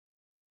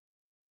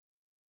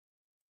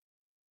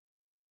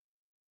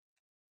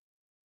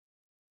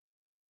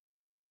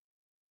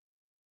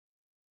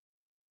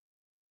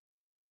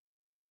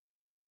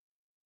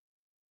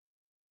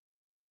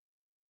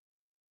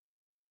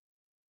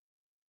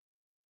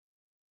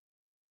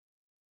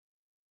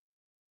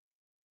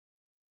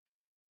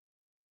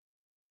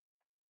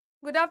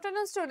Good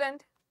afternoon,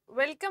 student.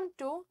 Welcome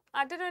to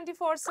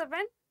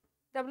Adda247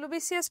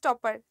 WBCS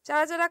Topper.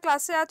 যারা যারা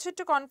ক্লাসে আছো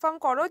একটু কনফার্ম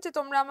করো যে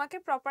তোমরা আমাকে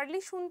প্রপারলি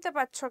শুনতে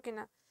পাচ্ছ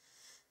কিনা।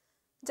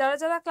 যারা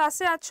যারা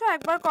ক্লাসে আছো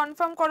একবার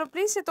কনফার্ম করো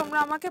প্লিজ যে তোমরা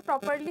আমাকে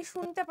প্রপারলি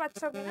শুনতে পাচ্ছ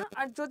কিনা।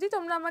 আর যদি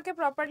তোমরা আমাকে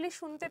প্রপারলি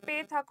শুনতে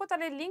পেয়ে থাকো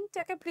তাহলে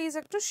লিংকটাকে প্লিজ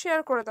একটু শেয়ার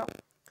করে দাও।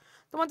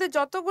 তোমাদের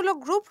যতগুলো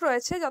গ্রুপ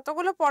রয়েছে,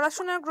 যতগুলো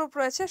পড়াশোনার গ্রুপ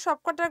রয়েছে,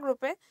 সবকটা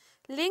গ্রুপে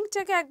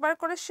লিংকটাকে একবার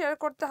করে শেয়ার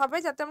করতে হবে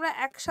যাতে আমরা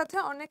একসাথে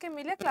অনেকে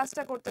মিলে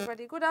ক্লাসটা করতে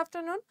পারি। গুড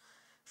আফটারনুন,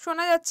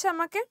 শোনা যাচ্ছে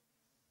আমাকে?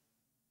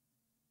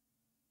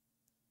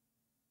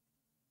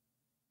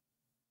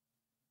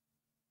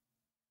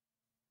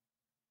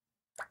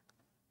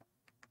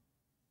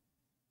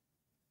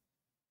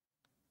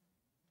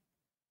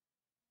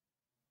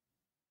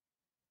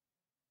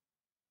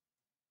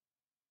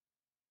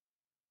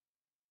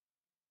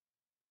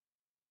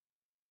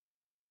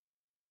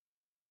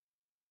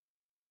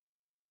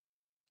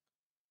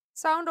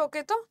 সাউন্ড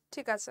ওকে তো?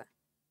 ঠিক আছে।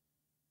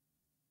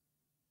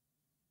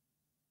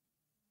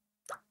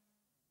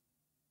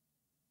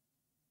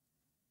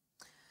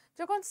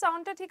 যখন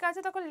সাউন্ডটা ঠিক আছে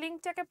তখন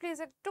লিংকটাকে প্লিজ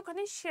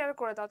একটুখানি শেয়ার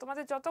করে দাও।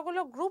 তোমাদের যতগুলো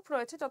গ্রুপ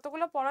রয়েছে,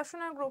 যতগুলো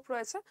পড়াশোনার গ্রুপ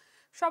রয়েছে,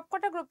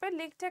 সবকটা গ্রুপে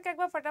লিংকটাকে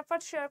একবার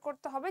ফটাফট শেয়ার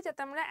করতে হবে যাতে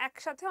আমরা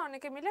একসাথে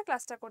অনেকে মিলে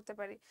ক্লাসটা করতে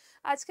পারি।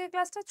 আজকের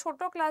ক্লাসটা ছোট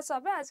ক্লাস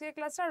হবে। আজকের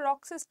ক্লাসটা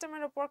রক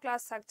সিস্টেমের উপর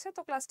ক্লাস থাকছে,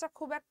 তো ক্লাসটা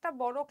খুব একটা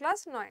বড়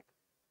ক্লাস নয়।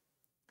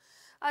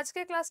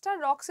 আজকের ক্লাসটা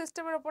রক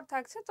সিস্টেমের উপর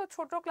থাকছে, তো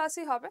ছোট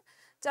ক্লাসই হবে।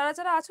 যারা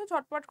যারা আছো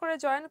ঝটপট করে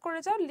জয়েন করে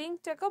যাও,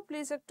 লিংকটাকেও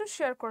প্লিজ একটু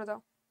শেয়ার করে দাও।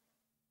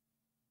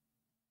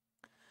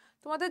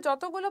 তোমাদের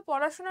যতগুলো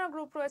পড়াশোনার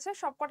গ্রুপ রয়েছে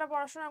সবকটা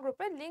পড়াশোনার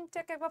গ্রুপে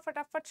লিংকটাকে একবার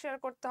ফটাফট শেয়ার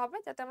করতে হবে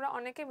যাতে আমরা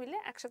অনেকে মিলে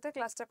একসাথে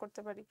ক্লাসটা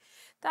করতে পারি।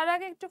 তার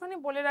আগে একটুখানি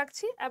বলে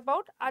রাখছি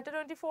about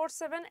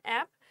Adda247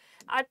 app.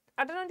 R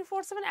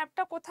Adda247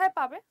 অ্যাপটা কোথায়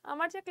পাবে?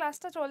 আমার যে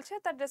ক্লাসটা চলছে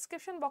তার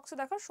ডেসক্রিপশন বক্সে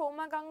দেখো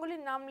সৌম্যা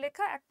গাঙ্গুলির নাম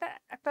লেখা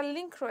একটা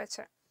লিংক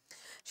রয়েছে।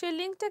 সেই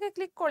লিংকটাকে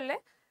ক্লিক করলে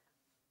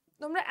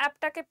তোমরা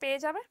অ্যাপটাকে পেয়ে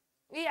যাবে।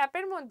 এই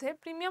অ্যাপের মধ্যে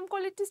premium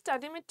quality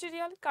study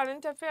material,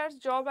 current affairs,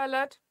 job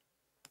alert,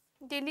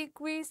 daily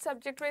quiz,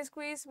 subject wise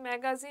quiz,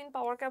 magazine,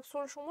 পাওয়ার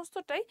ক্যাপসুল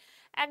সমস্তটাই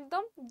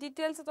একদম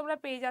ডিটেলসে তোমরা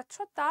পেয়ে যাচ্ছ।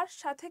 তার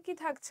সাথে কি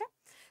থাকছে?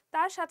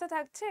 তার সাথে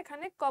থাকছে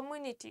এখানে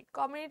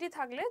কমিউনিটি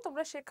থাকলে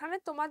তোমরা সেখানে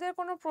তোমাদের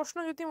কোনো প্রশ্ন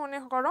যদি মনে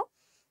করো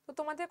তো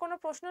তোমাদের কোনো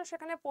প্রশ্ন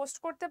সেখানে পোস্ট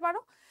করতে পারো।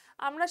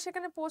 আমরা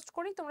সেখানে পোস্ট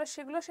করি, তোমরা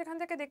সেগুলো সেখান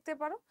থেকে দেখতে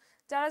পারো।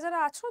 যারা যারা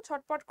আছো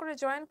ঝটপট করে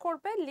জয়েন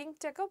করবে,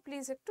 লিঙ্কটাকেও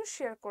প্লিজ একটু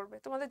শেয়ার করবে।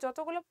 তোমাদের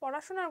যতগুলো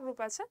পড়াশোনার গ্রুপ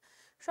আছে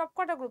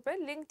সবকটা গ্রুপে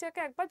লিঙ্কটাকে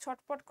একবার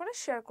ঝটপট করে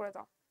শেয়ার করে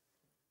দাও।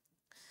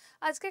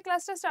 আজকে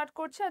ক্লাসটা স্টার্ট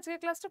করছি। আজকে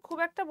ক্লাসটা খুব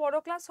একটা বড়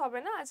ক্লাস হবে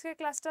না। আজকে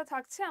ক্লাসটা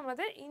থাকছে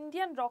আমাদের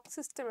ইন্ডিয়ান রক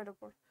সিস্টেমের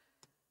উপর।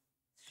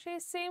 সেই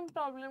সেম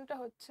প্রবলেমটা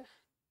হচ্ছে।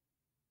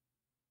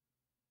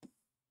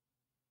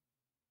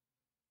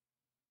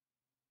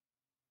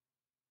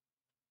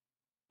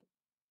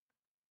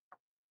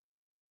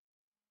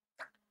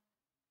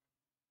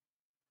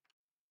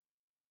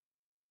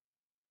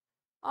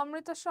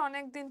 অমৃতস্ব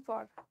অনেকদিন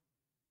পর।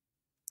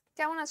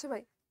 কেমন আছে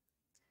ভাই?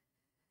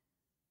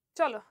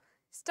 চলো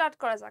স্টার্ট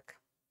করা যাক।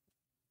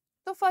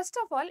 তো first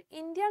of all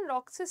Indian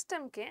rock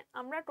সিস্টেমকে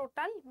আমরা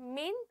টোটাল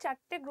মেন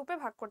 4টে গ্রুপে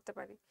ভাগ করতে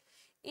পারি।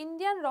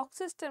 ইন্ডিয়ান রক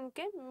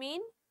সিস্টেমকে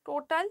মেন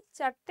টোটাল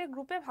 4টে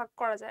গ্রুপে ভাগ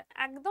করা যায়।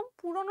 একদম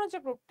পুরনো যে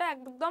গ্রুপটা,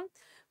 একদম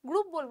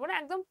গ্রুপ বলবো না,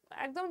 একদম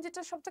একদম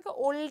যেটা সব থেকে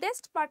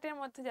ওল্ডেস্ট পার্টের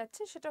মধ্যে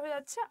যাচ্ছে সেটা হয়ে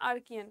যাচ্ছে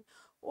আর্কিয়ান।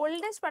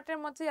 ওল্ডেস্ট পার্টের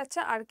মধ্যে যাচ্ছে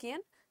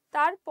আর্কিয়ান,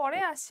 তারপরে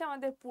আসছে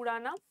আমাদের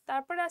পুরানা,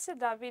 তারপরে আসছে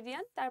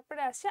দ্রাবিডিয়ান,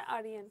 তারপরে আসছে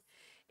আরিয়ান।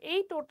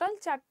 এই টোটাল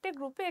 4টে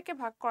গ্রুপে একে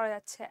ভাগ করা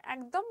যাচ্ছে।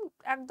 একদম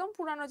একদম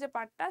পুরানো যে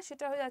পার্টটা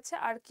সেটা হয়ে যাচ্ছে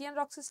আর্কিয়ান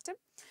রক সিস্টেম,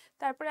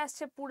 তারপরে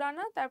আসছে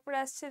পুরানা, তারপরে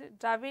আসছে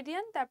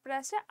দ্রাবিডিয়ান, তারপরে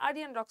আসছে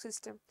আরিয়ান রক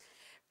সিস্টেম।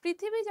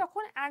 পৃথিবী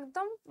যখন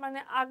একদম মানে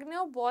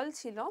আগ্নেয় বল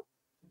ছিল,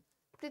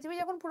 পৃথিবী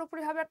যখন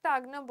পুরোপুরিভাবে একটা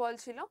আগ্নেয় বল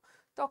ছিল,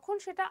 তখন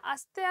সেটা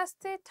আস্তে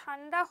আস্তে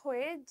ঠান্ডা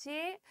হয়ে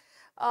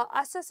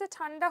আস্তে আস্তে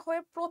ঠান্ডা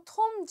হয়ে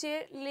প্রথম যে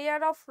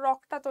লেয়ার অফ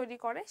রকটা তৈরি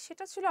করে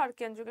সেটা ছিল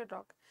আর্কিয়ান যুগের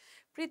রক।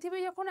 পৃথিবী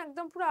যখন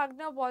একদম পুরো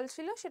আগ্নেয় বল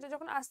ছিল, সেটা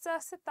যখন আস্তে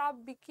আস্তে তাপ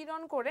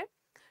বিকিরণ করে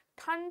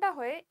ঠান্ডা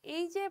হয়ে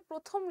এই যে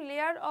প্রথম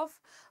লেয়ার অফ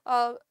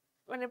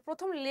মানে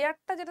প্রথম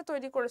লেয়ারটা যেটা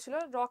তৈরি করেছিল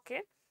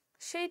রকের,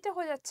 সেইটা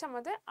হয়ে যাচ্ছে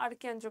আমাদের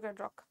আর্কিয়ান যুগের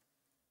রক।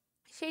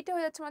 সেইটা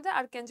হয়ে যাচ্ছে আমাদের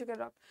আর্কিয়ান যুগের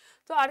রক।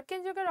 তো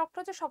আর্কিয়ান যুগের রকটা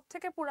হচ্ছে সব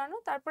থেকে পুরানো,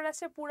 তারপরে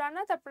আসছে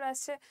পুরানা, তারপরে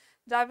আসছে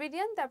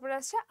দ্রাবিডিয়ান, তারপরে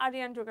আসছে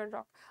আরিয়ান যুগের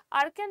রক।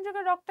 আর্কিয়ান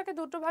যুগের রকটাকে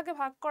দুটো ভাগে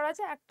ভাগ করা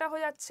যায়। একটা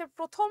হয়ে যাচ্ছে,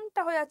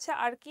 প্রথমটা হয়ে যাচ্ছে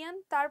আর্কিয়ান,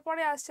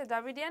 তারপরে আসছে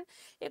দ্রাবিডিয়ান।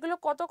 এগুলো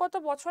কত কত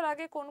বছর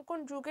আগে কোন কোন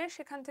যুগের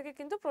সেখান থেকে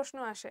কিন্তু প্রশ্ন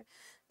আসে।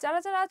 যারা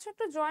যারা আছো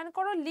একটু জয়েন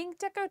করো,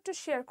 লিঙ্কটাকে একটু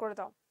শেয়ার করে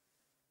দাও।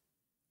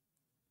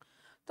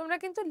 তোমরা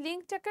কিন্তু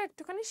লিঙ্কটাকে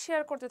একটুখানি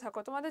শেয়ার করতে থাকো।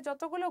 তোমাদের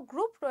যতগুলো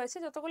গ্রুপ রয়েছে,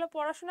 যতগুলো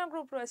পড়াশোনার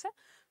গ্রুপ রয়েছে,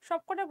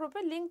 সবকটা গ্রুপে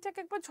লিঙ্কটাকে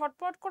একবার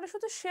ঝটপট করে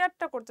শুধু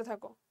শেয়ারটা করতে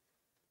থাকো।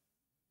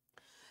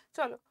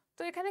 চলো,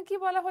 তো এখানে কি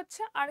বলা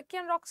হচ্ছে?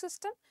 আর্কিয়ান রক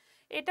সিস্টেম,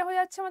 এটা হয়ে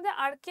যাচ্ছে আমাদের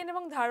আর্কিয়ান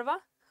এবং ধারবা।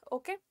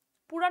 ওকে,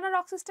 পুরানো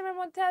রক সিস্টেমের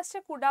মধ্যে আসছে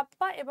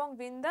কুডাপ্পা এবং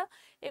বিন্দা,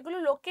 এগুলো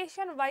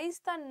লোকেশন ওয়াইজ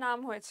তার নাম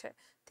হয়েছে,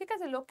 ঠিক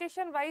আছে,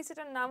 লোকেশন ওয়াইজ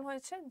এটার নাম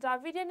হয়েছে।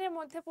 দ্রাভিডিয়ানের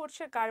মধ্যে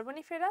পড়ছে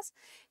কার্বনিফেরাস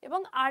এবং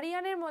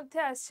আরিয়ানের মধ্যে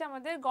আসছে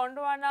আমাদের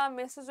গন্ডোয়ানা,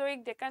 মেসোজোইক,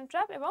 ডেকান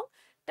ট্র্যাপ এবং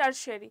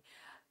টারশিয়ারি।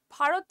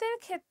 ভারতের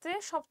ক্ষেত্রে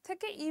সব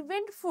থেকে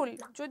ইভেন্টফুল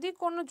যদি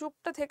কোনো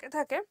যুগটা থেকে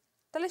থাকে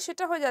তাহলে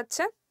সেটা হয়ে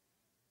যাচ্ছে,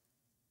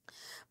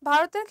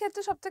 ভারতের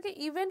ক্ষেত্রে সব থেকে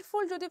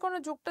ইভেন্টফুল যদি কোনো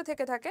যুগটা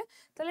থেকে থাকে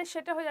তাহলে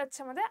সেটা হয়ে যাচ্ছে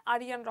আমাদের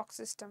আরিয়ান রক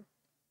সিস্টেম।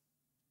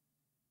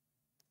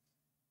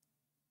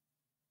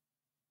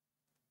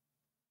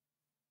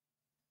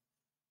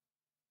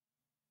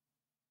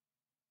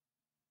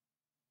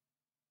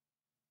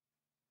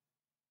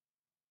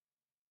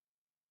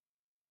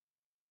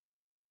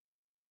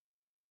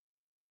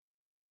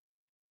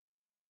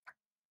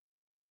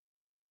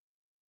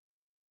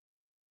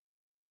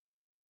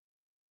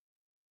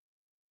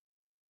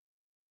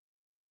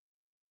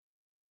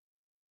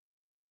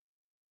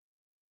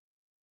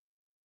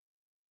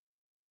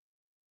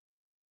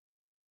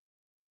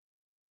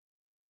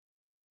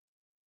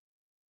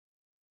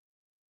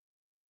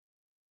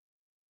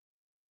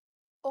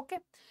 ওকে,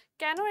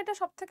 কেন এটা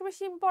সব থেকে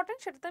বেশি ইম্পর্টেন্ট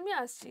সেটাতে আমি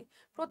আসছি।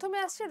 প্রথমে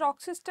আসছি রক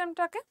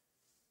সিস্টেমটাকে,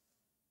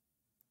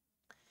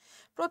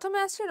 প্রথমে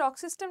আসছি রক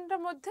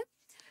সিস্টেমটার মধ্যে।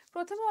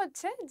 প্রথমে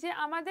হচ্ছে যে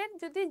আমাদের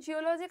যদি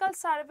জিওলজিক্যাল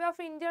সার্ভে অফ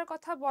ইন্ডিয়ার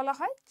কথা বলা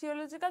হয়,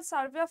 geological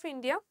survey of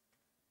India,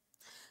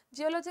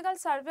 geological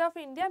survey of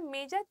India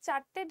major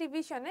 4টে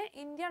ডিভিশনে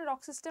ইন্ডিয়ান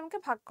রক সিস্টেমকে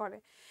ভাগ করে।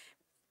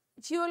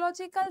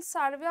 Geological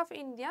survey of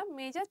India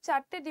major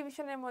 4টে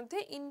ডিভিশনের মধ্যে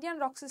ইন্ডিয়ান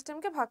রক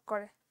সিস্টেমকে ভাগ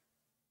করে।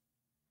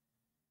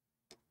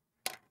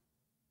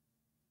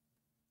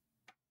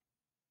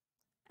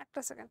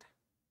 একটা সেকেন্ড।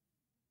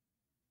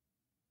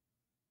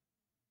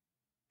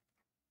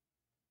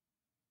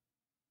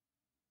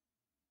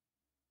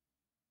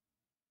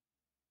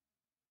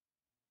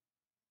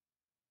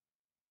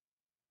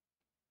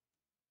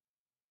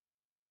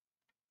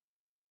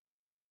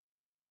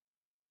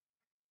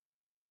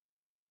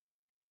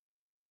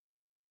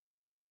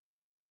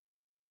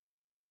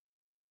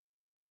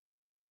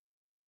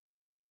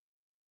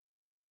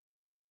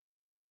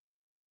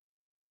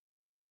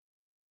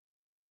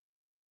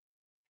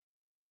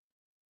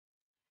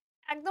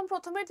 একদম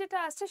প্রথমে যেটা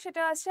আসছে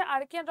সেটা আসছে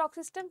আর্কিয়ান রক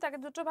সিস্টেম, তাকে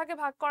দুটো ভাগে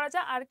ভাগ করা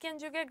যায়, আর্কিয়ান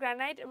যুগে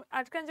গ্রানাইট,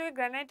 আর্কিয়ান যুগে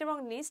গ্রানাইট এবং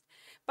নিস্ট,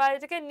 বা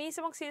এটাকে নিস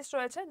এবং সিস্ট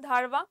রয়েছে,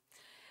 ধারবা।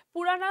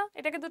 পুরানা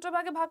এটাকে দুটো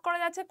ভাগে ভাগ করা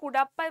যাচ্ছে,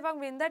 কুডাপ্পা এবং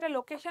বিন্দা, এটা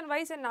লোকেশন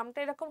ওয়াইজ এর নামটা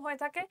এরকম হয়ে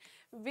থাকে।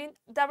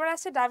 তারপর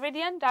আসছে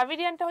ড্রাভিডিয়ান,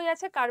 ড্রাভিডিয়ানটা হয়ে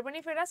যাচ্ছে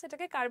কার্বনিফেরাস,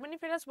 এটাকে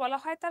কার্বনিফেরাস বলা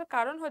হয় তার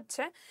কারণ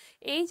হচ্ছে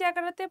এই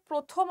জায়গাটাতে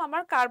প্রথম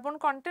আমার কার্বন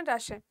কন্টেন্ট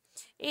আসে,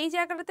 এই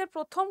জায়গাটাতে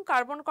প্রথম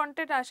কার্বন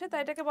কন্টেন্ট আসে,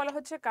 তাই এটাকে বলা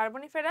হচ্ছে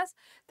কার্বনিফেরাস।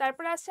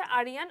 তারপরে আসছে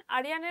আরিয়ান,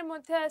 আরিয়ানের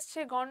মধ্যে আসছে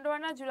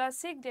Gondwana,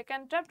 Jurassic,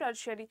 Deccan trap,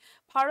 tertiary.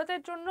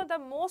 ভারতের জন্য the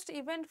most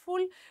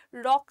eventful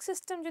rock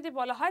system যদি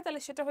বলা হয়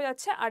তাহলে সেটা হয়ে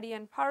যাচ্ছে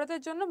আরিয়ান,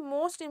 ভারতের জন্য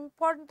মোস্ট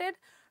ইম্পর্টেন্ট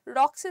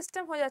রক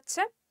সিস্টেম হয়ে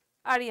যাচ্ছে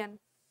আরিয়ান।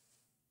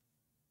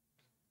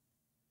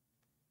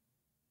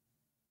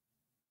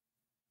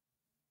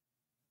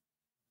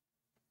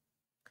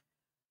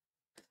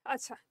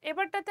 আচ্ছা,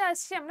 এবারটাতে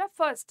আসছি আমরা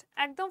ফার্স্ট,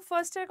 একদম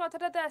ফার্স্টের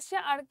কথাটাতে আসছি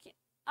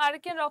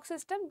Archean rock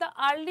system. The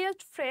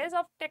earliest phase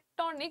of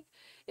tectonic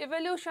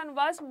evolution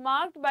was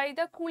marked by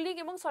the cooling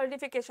এবং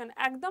solidification.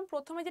 একদম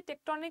প্রথমে যে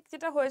টেকটনিক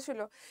যেটা হয়েছিল,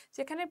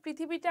 যেখানে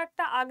পৃথিবীটা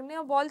একটা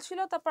আগ্নেয় বল ছিল,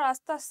 তারপর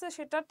আস্তে আস্তে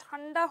সেটা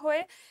ঠান্ডা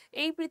হয়ে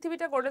এই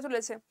পৃথিবীটা গড়ে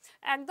তুলেছে।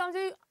 একদম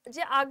যে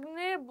যে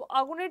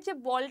আগুনের যে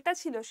বলটা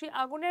ছিল, সেই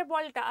আগুনের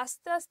বলটা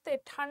আস্তে আস্তে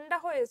ঠান্ডা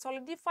হয়ে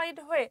সলিডিফাইড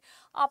হয়ে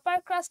আপার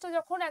ক্রাস্টটা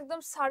যখন একদম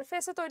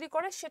সারফেসে তৈরি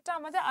করে, সেটা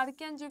আমাদের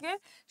আর্কিয়ান যুগে,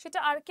 সেটা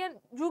আর্কিয়ান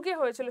যুগে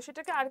হয়েছিল,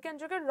 সেটাকে আর্কিয়ান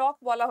যুগের রক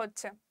বলা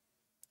হচ্ছে।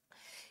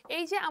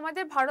 এই যে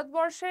আমাদের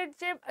ভারতবর্ষের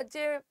যে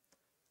যে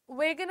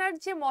ওয়েগেনার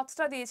যে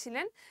মতটা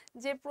দিয়েছিলেন,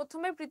 যে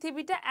প্রথমে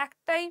পৃথিবীটা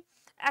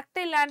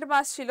একটাই ল্যান্ড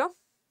মাস ছিল,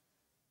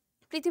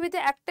 পৃথিবীতে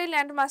একটাই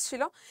ল্যান্ড মাস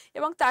ছিল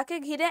এবং তাকে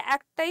ঘিরে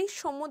একটাই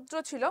সমুদ্র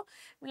ছিল,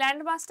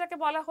 ল্যান্ড মাসটাকে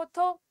বলা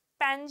হতো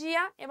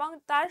প্যানজিয়া এবং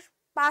তার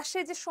পাশে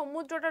যে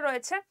সমুদ্রটা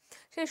রয়েছে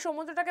সেই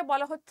সমুদ্রটাকে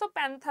বলা হতো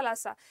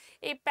প্যান্থালাসা।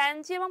 এই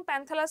প্যানজি এবং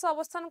প্যান্থালাসা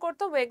অবস্থান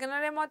করতো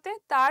ওয়েগেনারের মতে।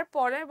 তার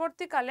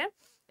পরবর্তীকালে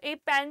এই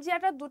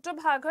প্যানজিয়াটা দুটো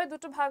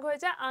ভাগ হয়ে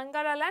যায়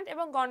আঙ্গারা ল্যান্ড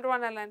এবং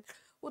গন্ডোয়ানা ল্যান্ড।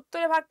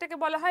 উত্তরের ভাগটাকে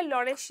বলা হয়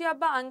লরেশিয়া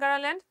বা আঙ্গারা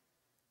ল্যান্ড,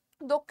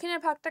 দক্ষিণের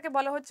ভাগটাকে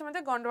বলা হচ্ছে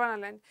আমাদের গন্ডোয়ানা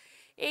ল্যান্ড।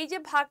 এই যে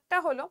ভাগটা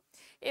হলো,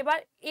 এবার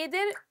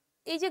এদের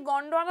এই যে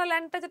গন্ডোয়ানা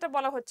ল্যান্ডটা যেটা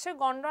বলা হচ্ছে,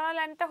 গন্ডোয়ানা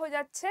ল্যান্ডটা হয়ে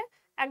যাচ্ছে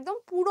একদম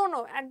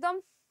পুরনো, একদম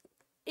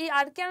এই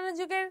আর্কিয়ান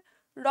যুগের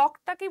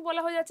রকটাকেই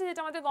বলা হয়ে যাচ্ছে,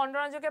 যেটা আমাদের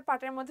গন্ডোয়ানা যুগের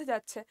পার্টের মধ্যে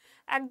যাচ্ছে,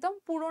 একদম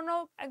পুরনো,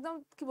 একদম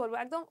কি বলবো,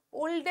 একদম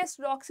ওল্ডেস্ট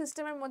রক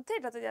সিস্টেমের মধ্যে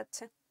এটাতে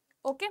যাচ্ছে।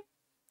 ওকে,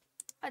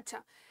 আচ্ছা,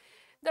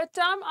 the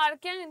term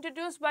Archean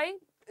introduced by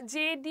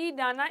J.D.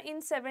 Dana in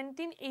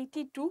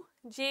 1782,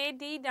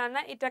 J.D. Dana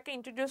এটাকে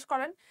ইন্ট্রোডিউস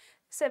করেন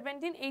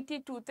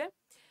 1782 তে।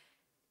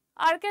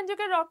 আর্কিয়ান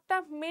যুগের রকটা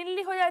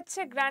মেনলি হয়ে যাচ্ছে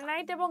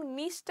গ্রানাইট এবং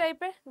নিস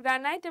টাইপের,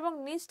 গ্রানাইট এবং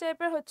নিস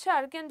টাইপের হচ্ছে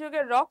আর্কিয়ান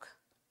যুগের রক।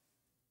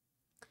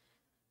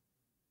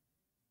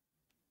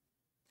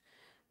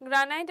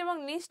 গ্রানাইট এবং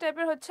নিচ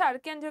টাইপের হচ্ছে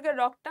আর্কিয়ান যুগের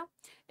রকটা,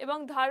 এবং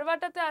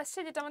ধারবাটাতে আসছে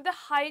যেটা আমাদের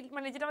হাই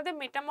মানে যেটা আমাদের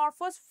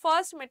মেটামরফোস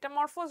ফার্স্ট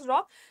মেটামরফোস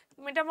রক,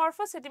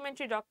 মেটামরফোস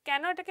সেডিমেন্টারি রক।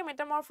 কেন এটাকে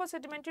মেটামরফোস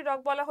সেডিমেন্টারি রক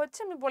বলা হচ্ছে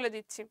আমি বলে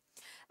দিচ্ছি,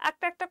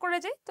 একটা একটা করে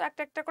যাই, তো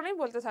একটা একটা করেই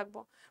বলতে থাকবো।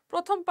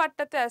 প্রথম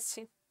পার্টটাতে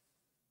আসছি।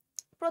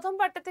 প্রথম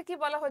পার্টটাতে কি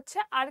বলা হচ্ছে,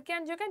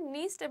 আর্কিয়ান যুগের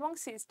নিস্ট এবং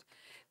সিস্ট।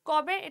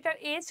 কবে, এটার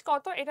এজ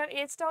কত, এটার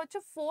এজটা হচ্ছে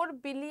 4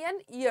 বিলিয়ন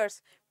ইয়ার্স।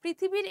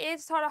 পৃথিবীর এজ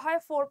ধরা হয়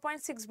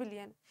 4.6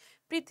 বিলিয়ন।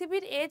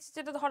 পৃথিবীর এজ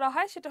যেটা ধরা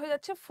হয় সেটা হয়ে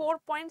যাচ্ছে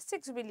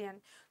 4.6 বিলিয়ন।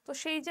 তো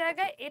সেই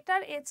জায়গায়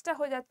এটার এজটা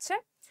হয়ে যাচ্ছে,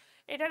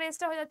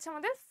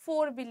 আমাদের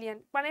 4 বিলিয়ন।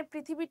 মানে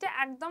পৃথিবীটা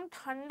একদম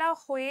ঠান্ডা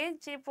হয়ে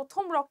যে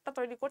প্রথম রকটা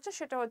তৈরি করছে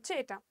সেটা হচ্ছে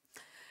এটা।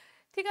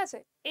 ঠিক আছে,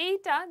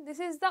 এইটা this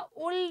is the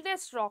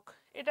oldest rock.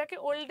 এটাকে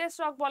ওল্ডেস্ট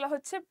রক বলা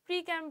হচ্ছে। প্রি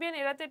ক্যাম্বিয়ান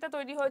এরাতে এটা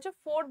তৈরি হয়েছে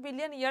 4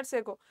 billion years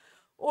ago.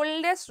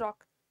 Oldest rock.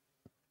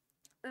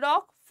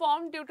 Rock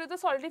formed due to the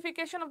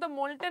solidification of the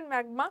molten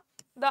magma.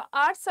 The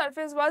earth's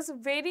surface was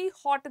very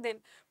hot then.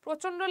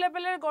 প্রচন্ড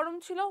লেভেলের গরম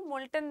ছিল,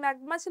 মোল্টেন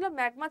ম্যাগমা ছিল,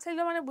 ম্যাগমা ছিল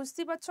মানে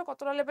বুঝতেই পারছো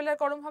কতটা লেভেলের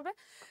গরম হবে।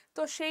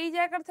 তো সেই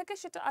জায়গা থেকে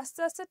সেটা আস্তে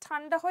আস্তে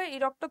ঠান্ডা হয়ে এই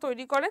রকটা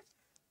তৈরি করে।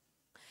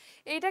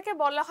 এইটাকে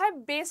বলা হয়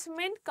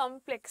বেসমেন্ট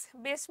কমপ্লেক্স।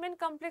 বেসমেন্ট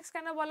কমপ্লেক্স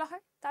কেন বলা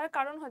হয়, তার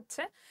কারণ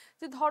হচ্ছে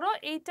যে ধরো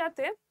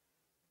এইটাতে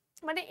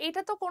মানে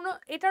এটা তো কোনো,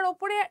 এটার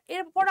ওপরে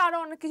এরপর আরো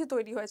অনেক কিছু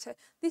তৈরি হয়েছে।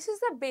 This is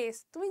the base.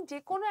 তুমি যে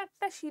কোনো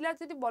একটা শিলা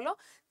যদি বলো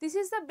দিস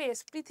ইজ দ্য বেস,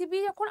 পৃথিবী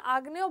যখন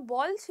আগ্নেয়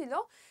বল ছিল,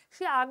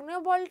 সেই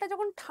আগ্নেয় বলটা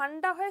যখন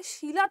ঠান্ডা হয়ে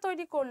শিলা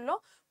তৈরি করলো,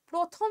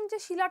 প্রথম যে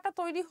শিলাটা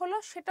তৈরি হলো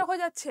সেটা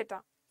হয়ে যাচ্ছে এটা।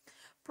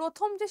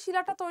 প্রথম যে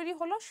শিলাটা তৈরি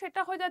হলো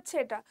সেটা হয়ে যাচ্ছে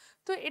এটা।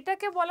 তো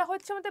এটাকে বলা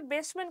হচ্ছে আমাদের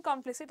বেসমেন্ট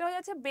কমপ্লেক্স। এটা হয়ে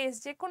যাচ্ছে বেস।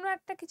 যে কোনো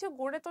একটা কিছু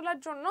গড়ে তোলার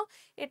জন্য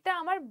এটা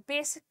আমার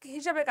বেস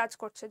হিসাবে কাজ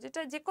করছে। যেটা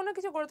যে কোনো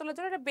কিছু গড়ে তোলার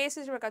জন্য এটা বেস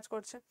হিসেবে কাজ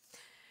করছে।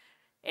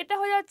 এটা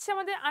হয়ে যাচ্ছে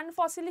আমাদের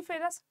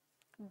আনফসিলিফেরাস।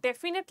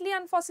 ডেফিনেটলি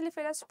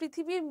আনফসিলিফেরাস।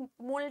 পৃথিবীর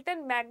মোল্টেন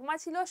ম্যাগমা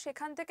ছিল,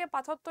 সেখান থেকে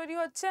পাথর তৈরি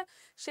হচ্ছে,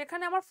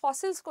 সেখানে আমার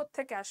ফসিলস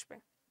কোত্থেকে আসবে?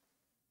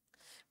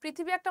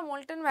 পৃথিবী একটা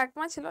মোল্টেন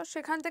ম্যাগমা ছিল,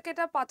 সেখান থেকে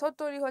এটা পাথর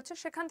তৈরি হচ্ছে,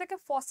 সেখান থেকে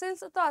ফসিলস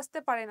তো আসতে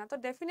পারে না। তো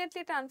ডেফিনেটলি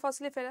এটা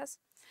আনফসিলিফেরাস।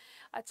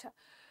 আচ্ছা,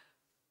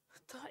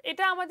 তো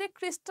এটা আমাদের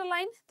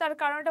ক্রিস্টালাইন, তার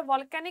কারণ এটা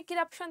ভলক্যানিক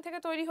ইরাপশন থেকে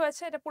তৈরি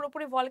হয়েছে, এটা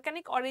পুরোপুরি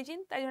ভলক্যানিক অরিজিন,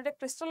 তাই জন্য এটা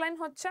ক্রিস্টালাইন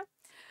হচ্ছে।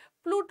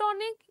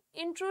 প্লুটনিক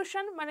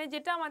ইন্ট্রুশন মানে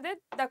যেটা আমাদের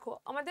দেখো,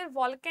 আমাদের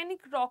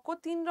ভলক্যানিক রকও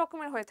 3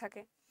 রকমের হয়ে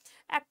থাকে।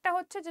 একটা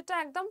হচ্ছে যেটা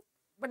একদম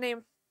মানে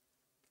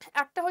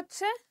একটা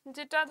হচ্ছে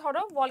যেটা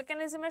ধরো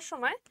ভলক্যানিজমের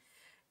সময়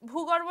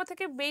ভূগর্ভ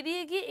থেকে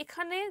বেরিয়ে গিয়ে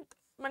এখানে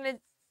মানে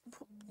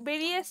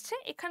বেরিয়ে এসছে,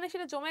 এখানে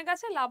সেটা জমে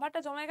গেছে, লাভাটা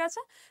জমে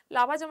গেছে,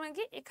 লাভা জমে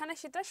গিয়ে এখানে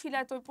সেটা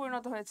শিলায়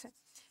পরিণত হয়েছে।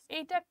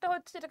 এইটা একটা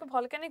হচ্ছে যেটাকে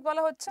ভলক্যানিক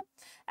বলা হচ্ছে।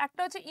 একটা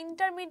হচ্ছে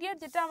ইন্টারমিডিয়েট,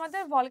 যেটা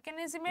আমাদের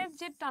ভলক্যানিজমের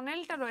যে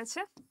টানেলটা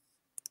রয়েছে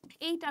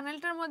এই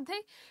টানেলটার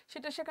মধ্যেই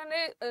সেটা সেখানে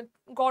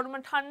গরম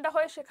ঠান্ডা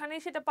হয়ে সেখানেই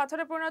সেটা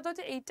পাথরে পরিণত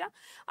হচ্ছে, এইটা।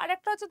 আর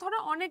একটা হচ্ছে ধরো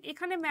অনেক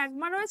এখানে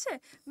ম্যাগমা রয়েছে,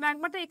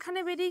 ম্যাগমাটা এখানে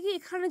বেরিয়ে গিয়ে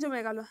এখানে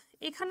জমে গেল,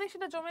 এখানে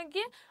সেটা জমে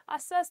গিয়ে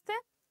আস্তে আস্তে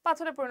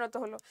পাথরে পরিণত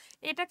হলো,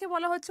 এটাকে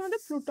বলা হচ্ছে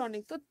আমাদের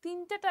প্লুটনিক। তো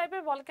 3টে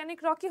টাইপের ভলক্যানিক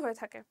রকই হয়ে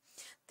থাকে,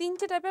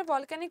 3টে টাইপের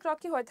ভলক্যানিক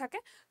রকই হয়ে থাকে।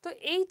 তো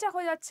এইটা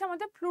হয়ে যাচ্ছে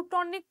আমাদের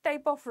প্লুটনিক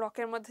টাইপ অফ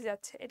রকের মধ্যে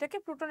যাচ্ছে, এটাকে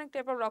প্লুটনিক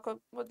টাইপ অফ রক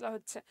বলা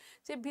হচ্ছে।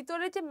 যে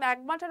ভিতরে যে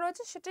ম্যাগমাটা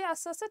রয়েছে সেটাই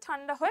আস্তে আস্তে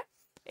ঠান্ডা হয়ে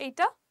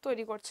এইটা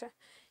তৈরি করছে।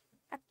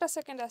 একটা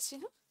সেকেন্ড আসছি।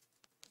 হ্যাঁ,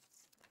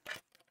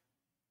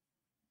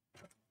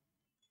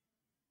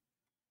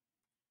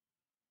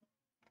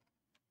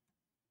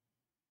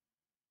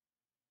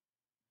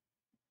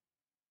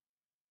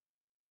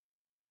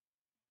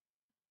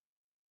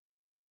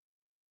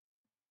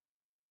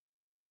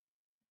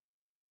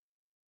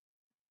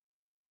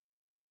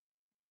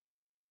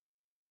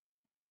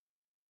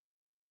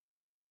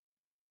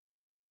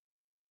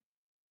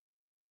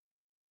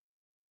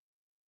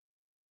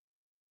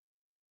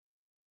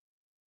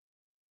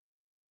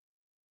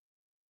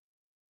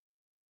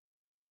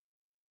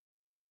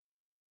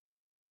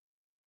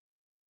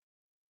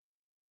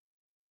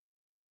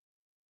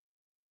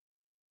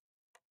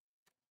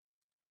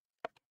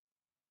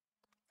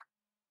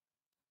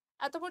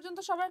 এত পর্যন্ত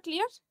সবার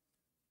ক্লিয়ার?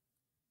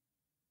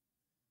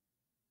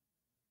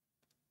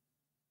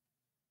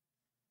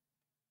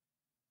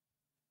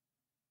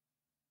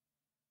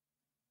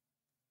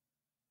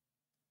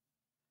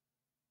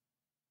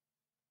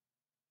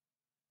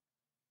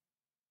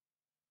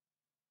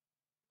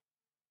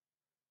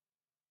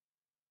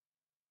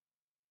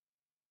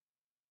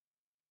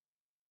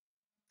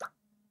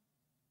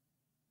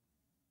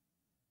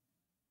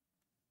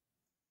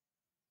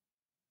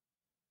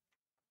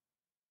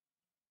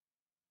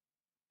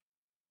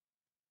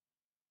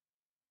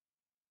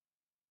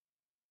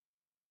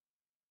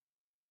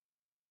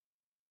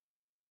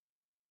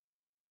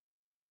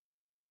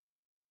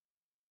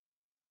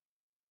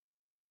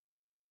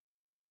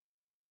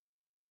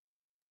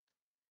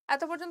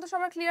 এত পর্যন্ত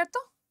সবার ক্লিয়ার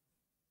তো?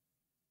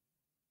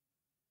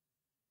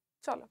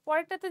 চলো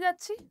পরেরটাতে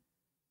যাচ্ছি।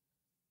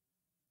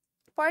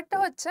 পরেরটা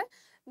হচ্ছে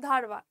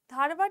ধারবা।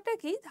 ধারবাটা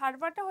কি?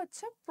 ধারবাটা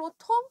হচ্ছে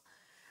প্রথম,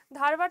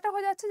 ধারবাটা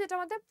হয়ে যাচ্ছে যেটা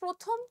আমাদের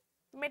প্রথম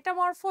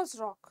মেটামরফোস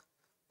রক।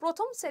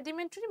 প্রথম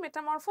সেডিমেন্টারি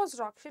মেটামরফোজ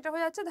রক, সেটা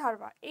হয়ে যাচ্ছে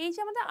ধারবা। এই যে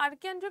আমাদের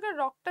আর্কিয়ান যুগের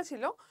রকটা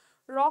ছিল,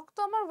 রক তো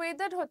আমার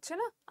ওয়েদার হচ্ছে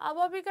না,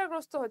 আবহাওয়া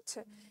বিকারগ্রস্ত হচ্ছে।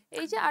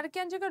 এই যে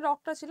আর্কিয়ান যুগের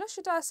রকটা ছিল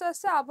সেটা আস্তে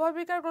আস্তে আবহাওয়া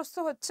বিকারগ্রস্ত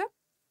হচ্ছে।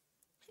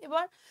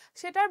 এবার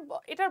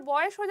এটার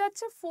বয়স হয়ে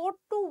যাচ্ছে 4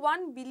 to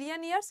 1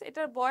 বিলিয়ন ইয়ার্স,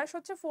 এটার বয়স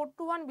হচ্ছে 4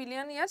 to 1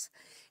 বিলিয়ন ইয়ার্স।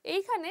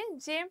 এইখানে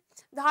যে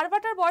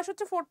ধারবাটার বয়স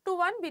হচ্ছে 4 to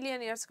 1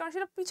 বিলিয়ন ইয়ার্স, কারণ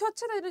সেটা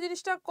পিছোচ্ছে তাই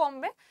জিনিসটা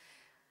কমবে।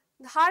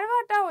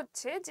 ধারবাটা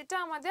হচ্ছে যেটা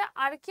আমাদের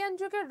আর্কিয়ান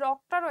যুগের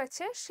রকটা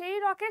রয়েছে, সেই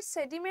রকের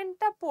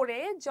সেডিমেন্টটা পড়ে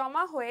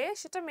জমা হয়ে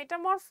সেটা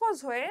মেটামরফোজ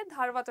হয়ে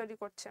ধারবা তৈরি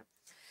করছে।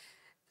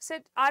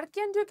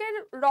 আর্কিয়ান যুগের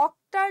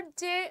রকটার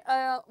যে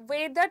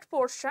ওয়েদার্ড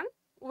পোর্শন,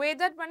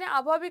 ওয়েদার মানে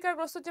আবহাওয়া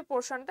বিকারগ্রস্ত যে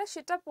পোর্শনটা,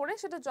 সেটা পড়ে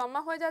সেটা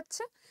জমা হয়ে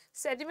যাচ্ছে,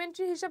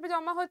 সেডিমেন্টারি হিসাবে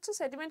জমা হচ্ছে,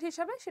 সেডিমেন্ট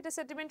হিসাবে সেটা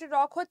সেডিমেন্টারি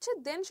রক হচ্ছে,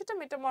 দেন সেটা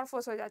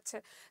মেটামরফোজ হয়ে যাচ্ছে।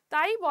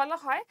 তাই বলা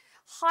হয়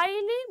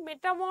highly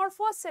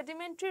মেটামরফোজ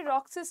sedimentary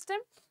rock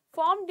system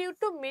formed due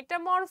to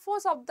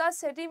metamorphosis of the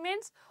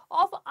sediments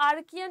of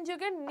Archaean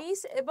যুগের নিস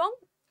এবং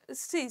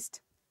সিস্ট।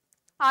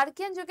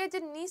 আর্কিয়ান যুগের যে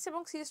নিস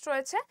এবং সিস্ট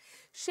রয়েছে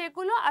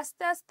সেগুলো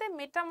আস্তে আস্তে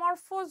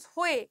মেটামরফোজ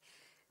হয়ে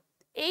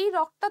এই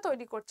রকটা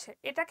তৈরি করছে,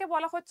 এটাকে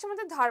বলা হচ্ছে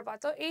আমাদের ধারবা।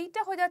 তো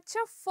এইটা হয়ে যাচ্ছে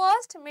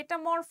ফার্স্ট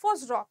মেটামরফোজ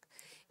রক।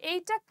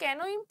 এইটা কেন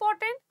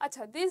ইম্পর্টেন্ট?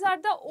 আচ্ছা, this are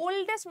the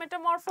oldest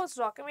মেটামরফোজ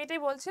rock, আমি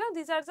এটাই বলছিলাম,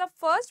 দিস আর দ্য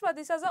ফার্স্ট বা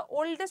this are the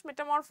oldest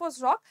মেটামরফোজ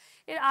rock.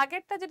 এর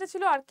আগেরটা যেটা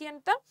ছিল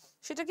আর্কিয়ানটা,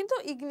 সেটা কিন্তু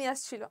ইগনিয়াস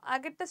ছিল,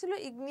 আগেরটা ছিল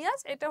ইগনিয়াস,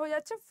 এটা হয়ে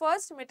যাচ্ছে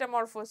ফার্স্ট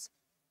মেটামরফোজ।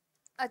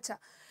 আচ্ছা,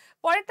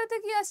 পরেরটাতে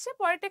কি আসছে?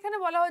 পরেরটা এখানে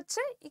বলা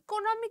হচ্ছে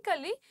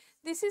economically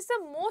this is the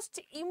most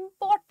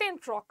important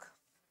rock.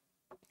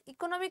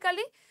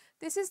 Economically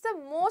this is the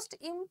most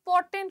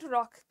important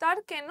rock. তার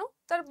কেন?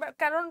 তার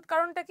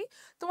কারণটা কি?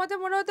 তোমাদের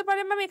মনে হতে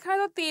পারে ম্যাম এখানে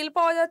তো তেল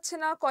পাওয়া যাচ্ছে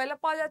না, কয়লা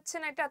পাওয়া যাচ্ছে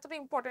না, এটা এতটা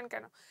ইম্পর্টেন্ট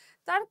কেন?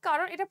 তার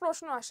কারণ, এটা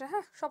প্রশ্ন আসে,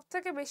 হ্যাঁ, সব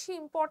থেকে বেশি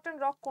ইম্পর্টেন্ট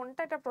রক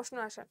কোনটা, এটা প্রশ্ন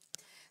আসে।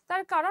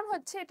 তার কারণ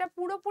হচ্ছে এটা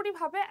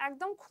পুরোপুরিভাবে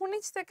একদম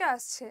খনিজ থেকে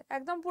আসছে,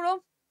 একদম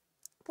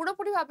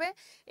পুরোপুরিভাবে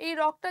এই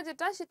রকটা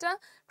যেটা, সেটা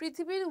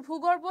পৃথিবীর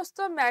ভূগর্ভস্থ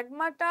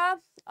ম্যাগমাটা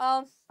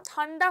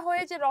ঠান্ডা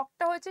হয়ে যে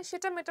রকটা হয়েছে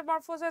সেটা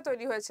মেটামরফোজ হয়ে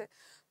তৈরি হয়েছে।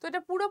 তো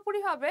এটা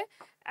পুরোপুরিভাবে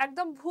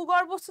একদম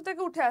ভূগর্ভস্থ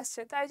থেকে উঠে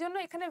আসছে, তাই জন্য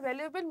এখানে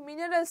ভ্যালুয়েবল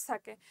মিনারেলস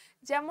থাকে,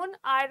 যেমন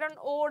আয়রন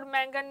ওর,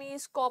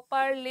 ম্যাঙ্গানিজ,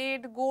 কপার,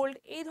 লেড, গোল্ড,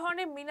 এই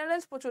ধরনের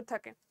মিনারেলস প্রচুর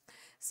থাকে।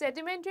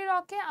 সেডিমেন্টারি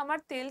রকে আমার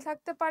তেল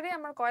থাকতে পারে,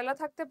 আমার কয়লা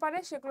থাকতে পারে,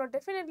 সেগুলো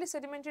ডেফিনেটলি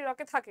সেডিমেন্টারি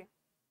রকে থাকে।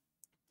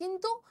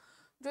 কিন্তু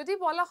যদি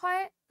বলা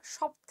হয়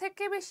সব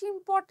থেকে বেশি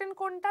ইম্পর্টেন্ট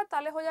কোনটা,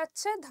 তাহলে হয়ে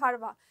যাচ্ছে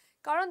ধারবা,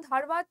 কারণ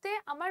ধারবাতে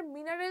আমার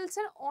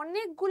মিনারেলসের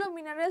অনেকগুলো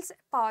মিনারেলস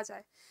পাওয়া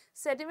যায়।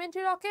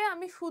 সেডিমেন্টারি রকে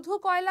আমি শুধু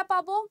কয়লা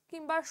পাবো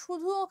কিংবা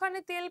শুধু ওখানে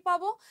তেল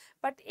পাবো,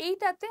 বাট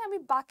এইটাতে আমি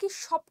বাকি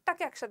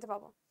সবটাকে একসাথে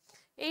পাবো,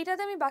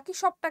 এইটাতে আমি বাকি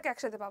সবটাকে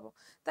একসাথে পাবো,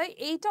 তাই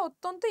এইটা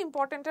অত্যন্ত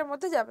ইম্পর্টেন্টের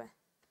মধ্যে যাবে।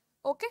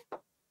 ওকে,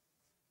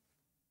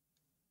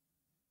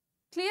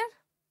 ক্লিয়ার?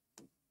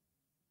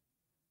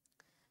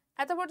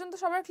 এত পর্যন্ত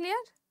সবার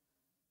ক্লিয়ার?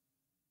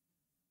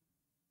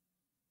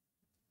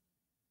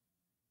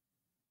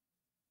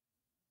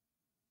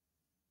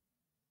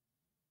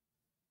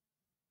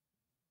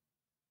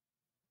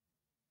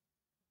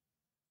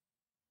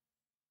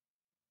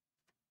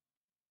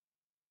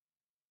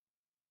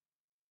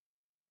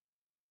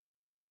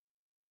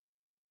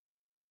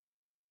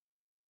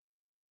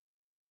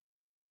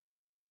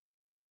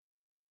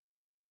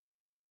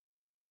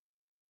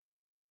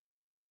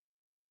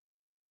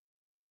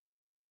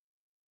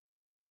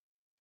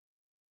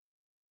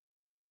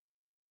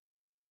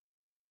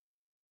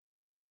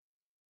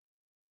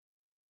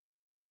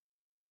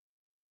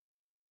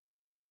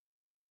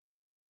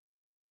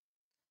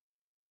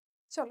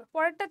 চলো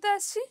পরেরটাতে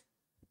আসছি।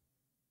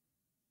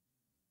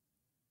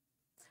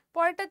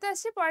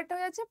 পরেরটা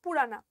হয়ে যাচ্ছে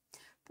পুরানা।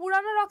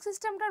 পুরানো রক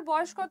সিস্টেমটার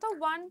বয়স কত?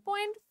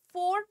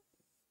 1.4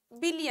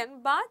 বিলিয়ন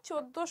বা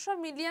 1400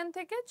 মিলিয়ন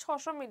থেকে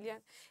 600 মিলিয়ন।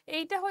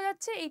 এইটা হয়ে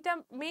যাচ্ছে, এইটা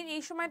মেইন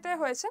এই সময়টায়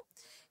হয়েছে,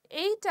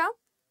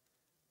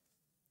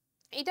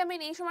 এইটা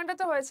মেইন এই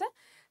সময়টাতে হয়েছে।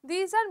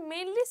 This R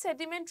mainly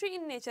sedimentary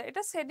in nature,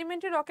 এটা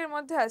সেডিমেন্টারি রকের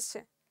মধ্যে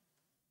আসছে।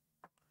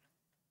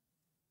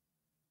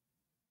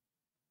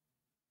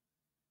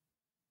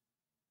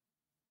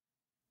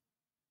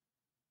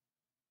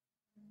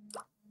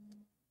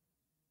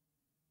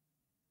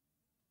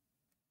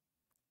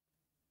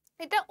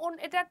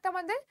 এটা একটা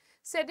আমাদের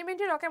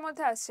সেডিমেন্টারি রকের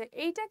মধ্যে আসছে।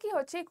 এইটা কি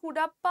হচ্ছে,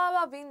 কুডাপ্পা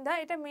বা বিন্ধা,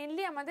 এটা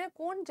মেইনলি আমাদের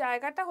কোন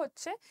জায়গাটা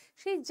হচ্ছে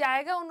সেই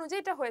জায়গা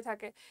অনুযায়ী এটা হয়ে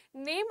থাকে।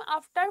 Name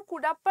after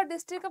Cuddapah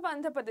district of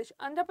Andhra Pradesh,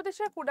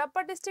 অন্ধ্রপ্রদেশের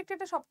কুডাপ্পা ডিস্ট্রিক্টে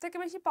এটা সব থেকে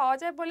বেশি পাওয়া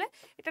যায় বলে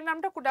এটার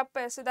নামটা কুডাপ্পা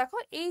এসেছে। দেখো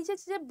এই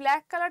যে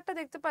ব্ল্যাক কালারটা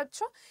দেখতে পাচ্ছ,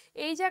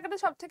 এই জায়গাটা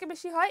সব থেকে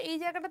বেশি হয়, এই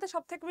জায়গাটাতে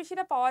সব থেকে বেশি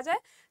এটা পাওয়া যায়,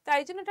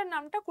 তাই জন্য এটার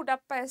নামটা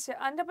কুডাপ্পা এসেছে।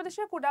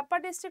 অন্ধ্রপ্রদেশের কুডাপ্পা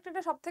ডিস্ট্রিক্টে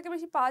এটা সব থেকে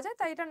বেশি পাওয়া যায়,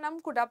 তাই এটার নাম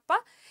কুডাপ্পা।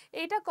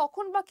 এইটা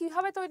কখন বা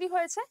কিভাবে তৈরি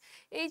হয়েছে?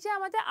 এই যে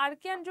আমাদের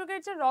আর্কিয়ান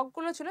যুগের যে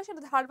রকগুলো ছিল,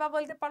 সেটা ধারবা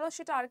বলতে পারো,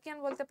 সেটা আর্কিয়ান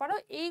বলতে পারো,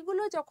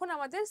 এইগুলো যখন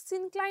আমাদের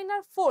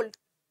সিনক্লাইনার ফোল্ড,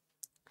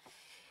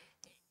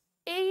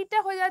 এইটা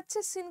হয়ে যাচ্ছে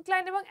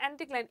সিনক্লাইন এবং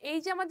অ্যান্টিক্লাইন, এই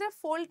যে আমাদের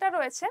ফোল্ডটা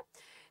রয়েছে,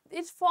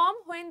 it's form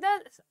when the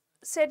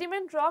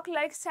sediment rock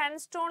like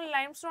sandstone,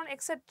 limestone,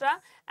 etc.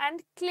 and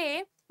clay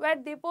were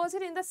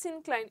deposited in the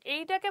syncline,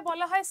 এইটাকে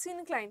বলা হয়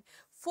syncline।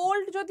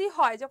 ফোল্ড যদি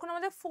হয়, যখন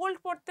আমাদের ফোল্ড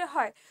পড়তে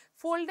হয়,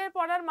 ফোল্ডের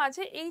পড়ার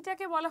মাঝে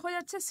এইটাকে বলা হয়ে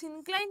যাচ্ছে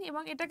সিনক্লাইন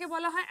এবং এটাকে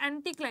বলা হয়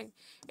অ্যান্টিক্লাইন।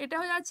 এটা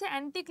হয়ে যাচ্ছে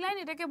অ্যান্টিক্লাইন,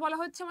 এটাকে বলা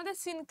হচ্ছে আমাদের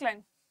সিনক্লাইন,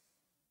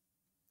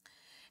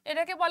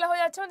 এটাকে বলা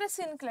হয়ে যাচ্ছে আমাদের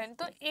সিনক্লাইন।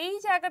 তো এই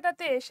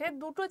জায়গাটাতে এসে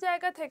দুটো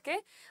জায়গা থেকে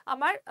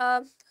আমার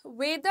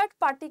ওয়েদার্ড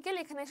পার্টিকেল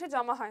এখানে এসে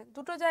জমা হয়,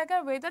 দুটো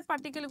জায়গায় ওয়েদার্ড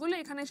পার্টিকেলগুলো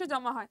এখানে এসে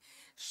জমা হয়,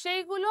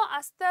 সেইগুলো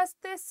আস্তে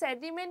আস্তে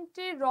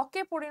সেডিমেন্টারি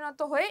রকে পরিণত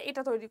হয়ে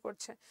এটা তৈরি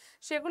করছে,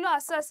 সেগুলো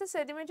আস্তে আস্তে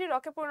সেডিমেন্টারি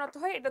রকে পরিণত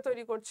হয়ে এটা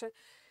তৈরি করছে।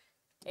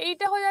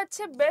 এইটা হয়ে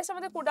যাচ্ছে বেস্ট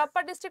আমাদের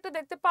কোডাপ্পা ডিস্ট্রিক্টে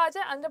দেখতে পাওয়া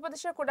যায়,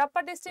 অন্ধ্রপ্রদেশের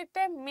কোডাপ্পা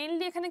ডিস্ট্রিক্টে।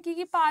 মেনলি এখানে কি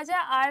কি পাওয়া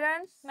যায়?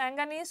 Iron,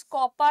 manganese,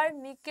 copper,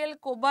 nickel,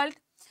 cobalt.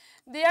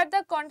 They are the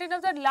content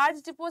of the large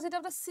deposit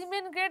of the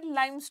cement grade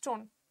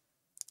limestone.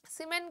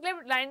 Cement grade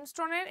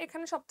লাইমস্টোনের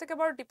এখানে সবথেকে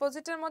বড়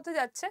ডিপোজিটের মধ্যে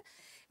যাচ্ছে,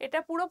 এটা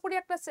পুরোপুরি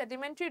একটা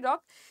সেডিমেন্টারি রক।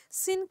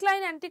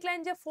 সিনক্লাইন অ্যান্টিক্লাইন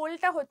যে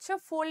ফোল্ডটা হচ্ছে,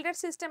 ফোল্ডের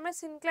সিস্টেমে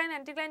সিনক্লাইন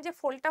অ্যান্টিক্লাইন যে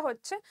ফোল্ডটা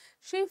হচ্ছে,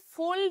 সেই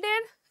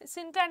ফোল্ডের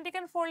সিনক্লাইন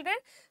অ্যান্টিক্লাইন ফোল্ডের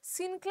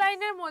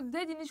সিনক্লাইনের মধ্যে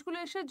জিনিসগুলো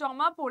এসে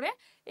জমা পড়ে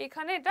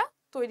এখানে এটা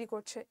তৈরি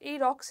করছে, এই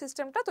রক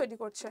সিস্টেমটা তৈরি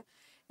করছে।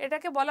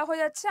 এটাকে বলা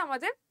হয়ে যাচ্ছে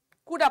আমাদের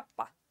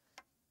কুডাপ্পা।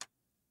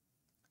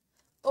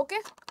 ওকে,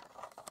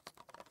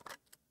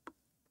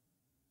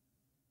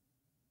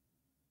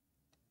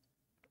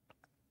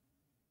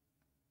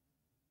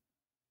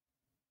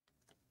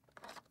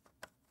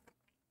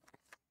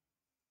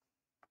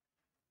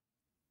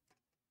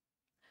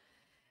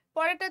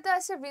 পরেরটাতে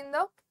আছে বৃন্দ।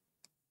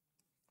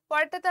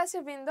 পরেরটাতে আছে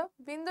বৃন্দ।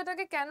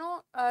 বৃন্দটাকে কেন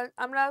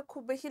আমরা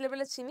খুব বেশি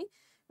লেভেলে চিনি,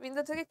 বৃন্দ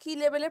থেকে কি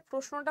লেভেলের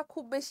প্রশ্নটা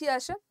খুব বেশি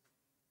আসে,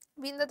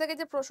 বৃন্দ থেকে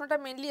যে প্রশ্নটা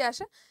মেনলি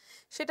আসে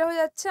সেটা হয়ে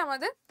যাচ্ছে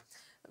আমাদের,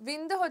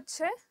 বৃন্দ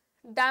হচ্ছে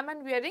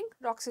ডায়মন্ড বিয়ারিং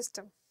রক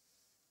সিস্টেম।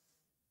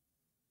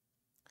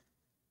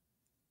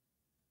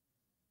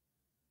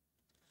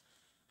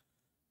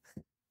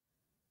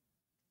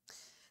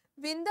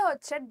 বৃন্দ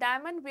হচ্ছে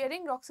ডায়মন্ড বিয়ারিং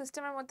রক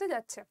সিস্টেমের মধ্যে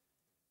যাচ্ছে।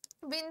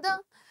 বৃন্দ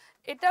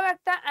এটাও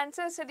একটা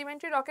অ্যান্সার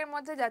সেডিমেন্টারি রকের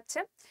মধ্যে যাচ্ছে।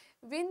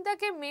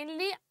 বৃন্দাকে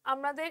মেনলি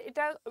আমাদের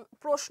এটা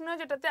প্রশ্ন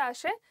যেটাতে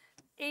আসে,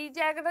 এই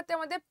জায়গাটাতে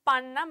আমাদের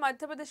পান্না,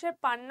 মধ্যপ্রদেশের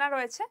পান্না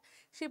রয়েছে,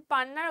 সেই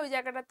পান্নার ওই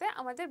জায়গাটাতে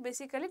আমাদের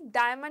basically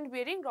diamond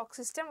bearing rock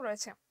system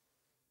রয়েছে।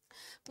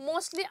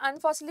 মোস্টলি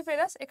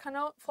আনফসিলিফেরাস,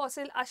 এখানেও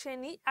ফসিল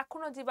আসেনি,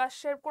 এখনো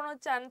জীবাশ্মের কোনো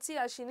চান্সই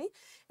আসেনি,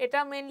 এটা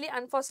মেনলি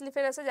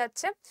আনফসিলিফেরাসে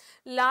যাচ্ছে।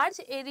 Large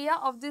area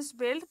of this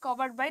belt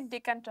covered by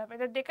Deccan trap,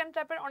 এটা ডেকান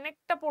ট্র্যাপের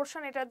অনেকটা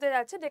পোর্শন এটাতে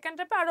যাচ্ছে। ডেকান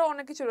ট্র্যাপে আরও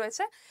অনেক কিছু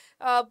রয়েছে,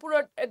 পুরো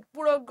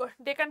পুরো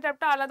ডেকান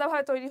ট্র্যাপটা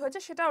আলাদাভাবে তৈরি হয়েছে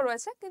সেটাও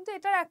রয়েছে, কিন্তু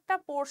এটার একটা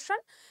পোর্শন,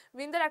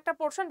 উইন্ডের একটা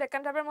পোর্শন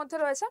ডেকান ট্র্যাপের মধ্যে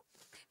রয়েছে।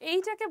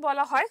 এইটাকে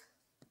বলা হয়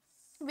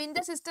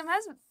winder system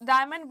has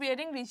diamond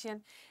bearing region,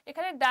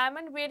 এখানে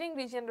ডায়মন্ড বিয়ারিং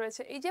রিজিয়ন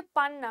রয়েছে। এই যে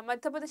পান্না,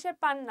 মধ্যপ্রদেশের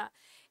পান্না,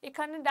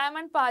 এখানে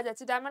ডায়মন্ড পাওয়া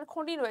যাচ্ছে, ডায়মন্ড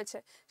খনি রয়েছে,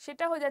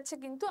 সেটা হয়ে যাচ্ছে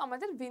কিন্তু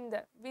আমাদের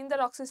উইন্ডার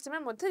রক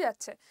সিস্টেমের মধ্যে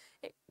যাচ্ছে।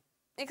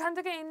 এখান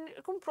থেকে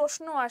এরকম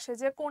প্রশ্ন আসে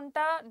যে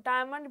কোনটা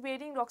ডায়মন্ড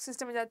বিয়ারিং রক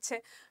সিস্টেমে যাচ্ছে,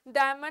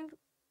 ডায়মন্ড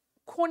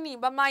খনি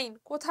বা মাইন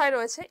কোথায়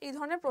রয়েছে, এই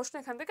ধরনের প্রশ্ন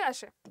এখান থেকে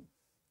আসে।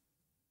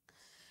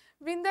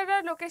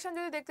 উইন্ডারের লোকেশন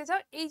যদি দেখতে চাও,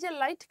 এই যে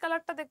লাইট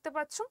কালারটা দেখতে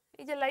পাচ্ছ,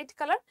 এই যে লাইট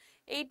কালার,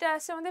 এইটা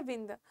আছে আমাদের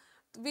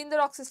উইন্ডার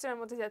রক সিস্টেমের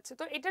মধ্যে যাচ্ছে।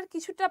 তো এটার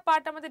কিছুটা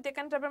পার্ট আমাদের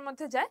ডেকান ট্র্যাপের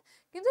মধ্যে যায়,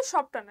 কিন্তু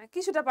সবটা নয়,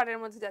 কিছুটা পার্টের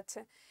মধ্যে যাচ্ছে।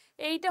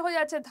 এইটা হয়ে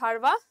যাচ্ছে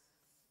ধারবা,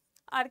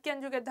 আর্কিয়ান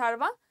যুগের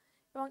ধারবা,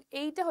 এবং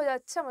এইটা হয়ে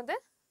যাচ্ছে আমাদের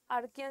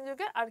আর্কিয়ান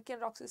যুগের আর্কিয়ান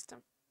রক সিস্টেম।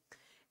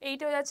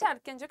 এইটা হয়ে যাচ্ছে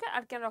আর্কিয়ান যুগের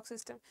আর্কিয়ান রক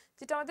সিস্টেম,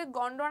 যেটা আমাদের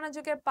গন্ডোয়ানা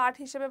যুগের পার্ট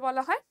হিসেবে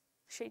বলা হয়,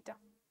 সেইটা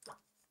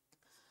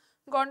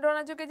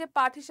গন্ডোয়ানা যুগে যে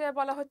পার্ট হিসেবে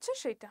বলা হচ্ছে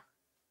সেইটা।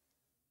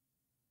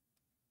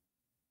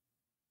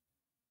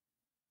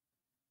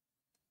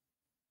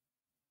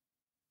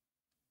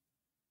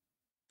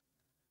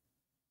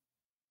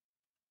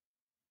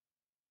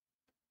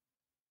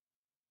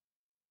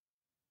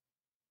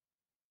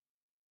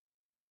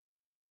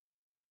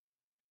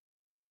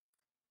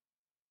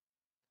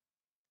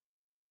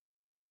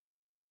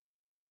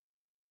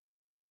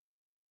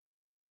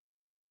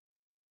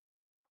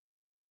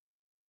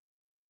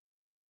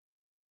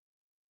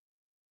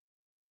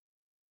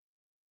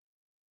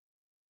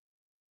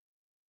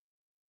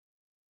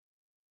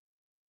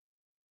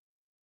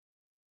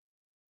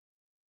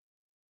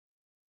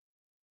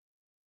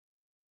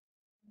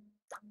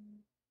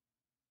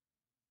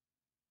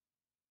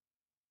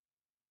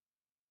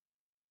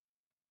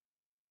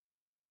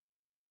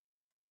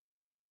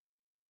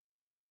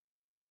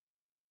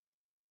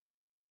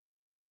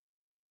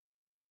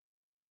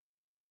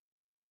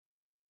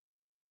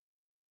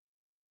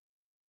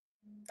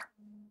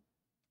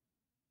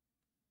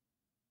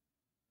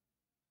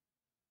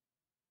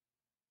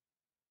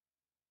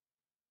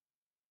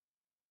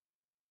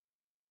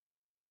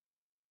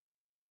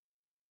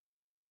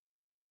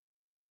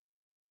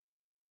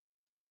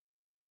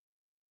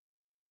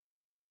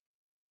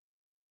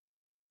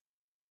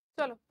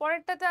 চলো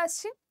পরেরটাতে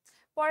আসছি।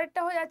 পরেরটা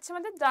হয়ে যাচ্ছে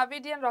আমাদের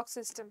দ্রাবিডিয়ান রক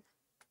সিস্টেম।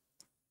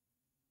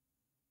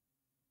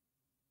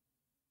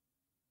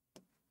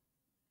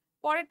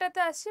 পরেরটাতে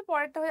আসছি,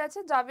 পরেরটা হয়ে যাচ্ছে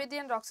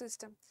দ্রাবিডিয়ান রক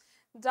সিস্টেম।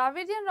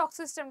 দ্রাভিডিয়ান রক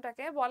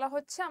সিস্টেমটাকে বলা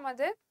হচ্ছে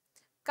আমাদের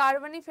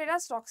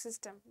কার্বনিফেরাস রক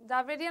সিস্টেম।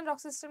 দ্রাভিডিয়ান রক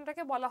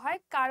সিস্টেমটাকে বলা হয়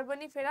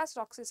কার্বনিফেরাস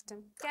রক সিস্টেম।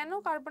 কেন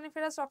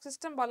কার্বনিফেরাস রক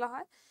সিস্টেম বলা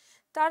হয়?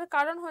 তার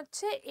কারণ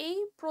হচ্ছে এই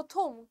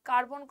প্রথম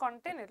কার্বন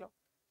কন্টেন্ট এলো।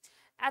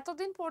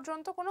 এতদিন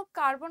পর্যন্ত কোনো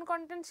কার্বন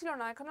কন্টেন্ট ছিল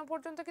না, এখনো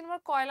পর্যন্ত কিন্তু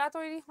আমার কয়লা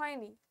তৈরি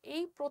হয়নি।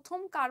 এই প্রথম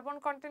কার্বন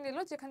কন্টেন্ট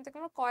এলো যেখান থেকে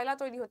আমার কয়লা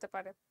তৈরি হতে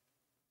পারে।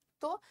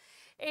 তো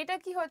এটা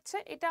কি হচ্ছে,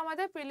 এটা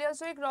আমাদের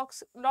প্যালিওজোইক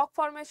rock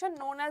formation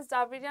known as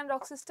দ্রাভিডিয়ান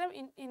rock system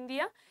in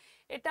India.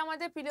 এটা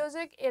আমাদের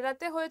প্যালিওজোইক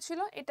এরাতে হয়েছিল।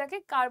 এটাকে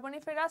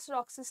কার্বনিফেরাস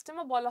রক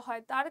সিস্টেমও বলা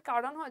হয়। তার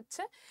কারণ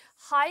হচ্ছে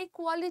হাই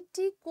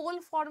কোয়ালিটি কোল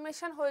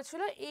ফরমেশন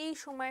হয়েছিল এই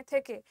সময়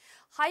থেকে।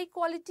 হাই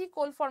কোয়ালিটি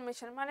কোল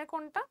ফরমেশন মানে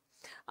কোনটা?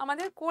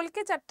 আমাদের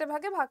কোলকে চারটে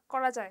ভাগে ভাগ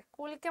করা যায়।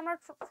 কোলকে আমরা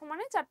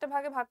সমানে চারটে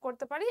ভাগে ভাগ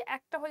করতে পারি।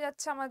 একটা হয়ে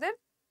যাচ্ছে আমাদের,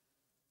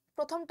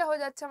 প্রথমটা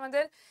হয়ে যাচ্ছে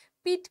আমাদের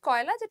পিট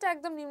কয়লা, যেটা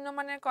একদম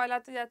নিম্নমানের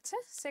কয়লাতে যাচ্ছে।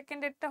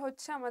 সেকেন্ডেরটা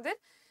হচ্ছে আমাদের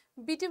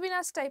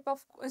বিটুমিনাস টাইপ অফ,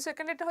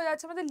 সেকেন্ডেরটা হয়ে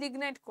যাচ্ছে আমাদের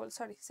লিগনাইট কোল,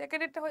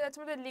 সেকেন্ডেরটা হয়ে যাচ্ছে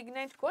আমাদের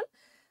লিগনাইট কোল।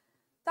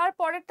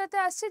 তারপরেরটাতে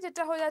আসছে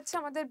যেটা হয়ে যাচ্ছে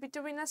আমাদের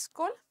বিটুমিনাস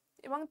কোল,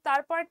 এবং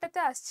তারপরেরটাতে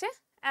আসছে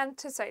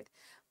অ্যান্থ্রাসাইট।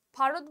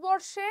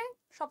 ভারতবর্ষে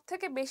সব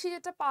থেকে বেশি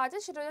যেটা পাওয়া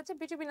যায় সেটা হচ্ছে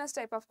বিটুমিনাস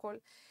টাইপ অফ কোল।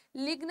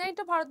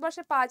 লিগনাইটও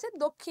ভারতবর্ষে পাওয়া যায়,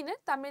 দক্ষিণে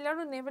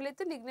তামিলনাড়ু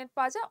নেভেলিতে লিগনাইট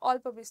পাওয়া যায়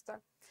অল্প বিস্তর।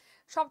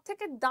 সব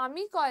থেকে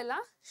দামি কয়লা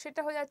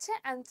সেটা হয়ে যাচ্ছে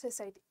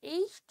অ্যান্থ্রাসাইট।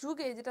 এই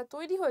যুগে যেটা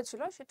তৈরি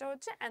হয়েছিল সেটা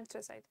হচ্ছে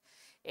অ্যান্থ্রাসাইট।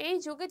 এই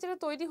যুগে যেটা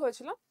তৈরি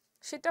হয়েছিল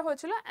সেটা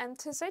হয়েছিল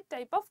anthracite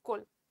type of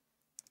coal.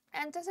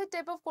 Anthracite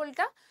type of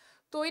কোলটা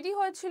তৈরি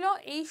হয়েছিল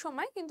এই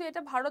সময়, কিন্তু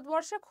এটা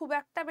ভারতবর্ষে খুব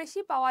একটা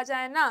বেশি পাওয়া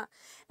যায় না।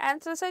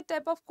 অ্যান্থ্রাসাইট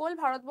টাইপ অফ কোল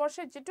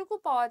ভারতবর্ষে যেটুকু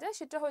পাওয়া যায়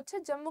সেটা হচ্ছে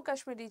জম্মু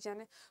কাশ্মীর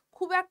রিজনে।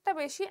 খুব একটা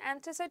বেশি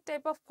অ্যান্থ্রাসাইট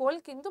টাইপ অফ কোল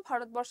কিন্তু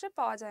ভারতবর্ষে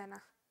পাওয়া যায় না।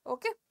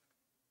 ওকে,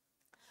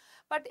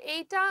 বাট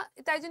এইটা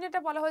তাই জন্য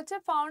এটা বলা হচ্ছে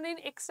found in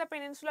extra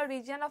peninsular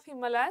region of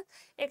Himalaya.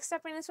 Extra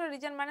peninsular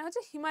region মানে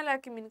হচ্ছে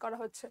হিমালয়কে মিন করা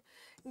হচ্ছে।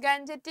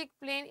 গ্যাঞ্জেটিক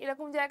প্লেন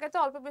এরকম জায়গাতে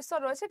অল্প বিস্তর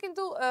রয়েছে,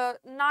 কিন্তু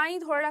নাই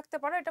ধরে রাখতে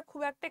পারো, এটা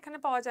খুব একটা এখানে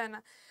পাওয়া যায় না।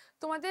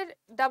 তোমাদের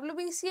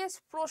WBCS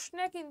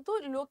প্রশ্নে কিন্তু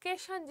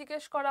লোকেশন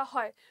জিজ্ঞেস করা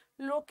হয়,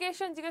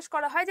 লোকেশন জিজ্ঞেস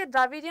করা হয় যে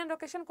দ্রাভিডিয়ান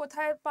লোকেশন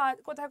কোথায়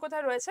কোথায়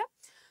কোথায় রয়েছে।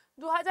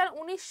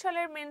 2019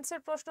 সালের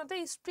মেন্সের প্রশ্নতে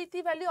স্প্রিতি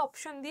ভ্যালি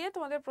অপশন দিয়ে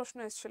তোমাদের প্রশ্ন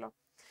এসেছিল।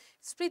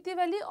 স্প্রিতি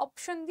ভ্যালি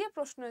অপশন দিয়ে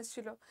প্রশ্ন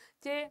এসেছিল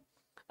যে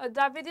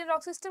দ্রাভিডিয়ান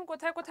রক সিস্টেম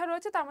কোথায় কোথায়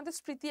রয়েছে, তার মধ্যে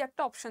স্প্রিতি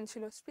একটা অপশন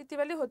ছিল, স্প্রিতি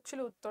ভ্যালি হচ্ছিল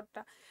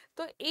উত্তরটা।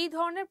 তো এই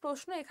ধরনের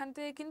প্রশ্ন এখান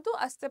থেকে কিন্তু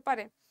আসতে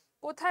পারে।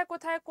 কোথায়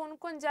কোথায় কোন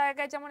কোন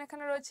জায়গায়, যেমন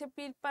এখানে রয়েছে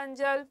পীর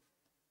পাঞ্জাল,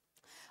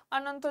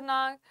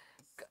 অনন্তনাগ,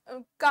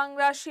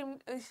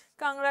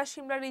 কাংড়া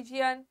সিমলা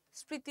রিজিয়ন,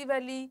 স্প্রিতি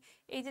ভ্যালি,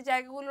 এই যে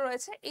জায়গাগুলো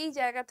রয়েছে এই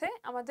জায়গাতে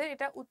আমাদের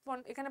এটা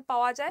উৎপন্ন এখানে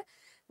পাওয়া যায়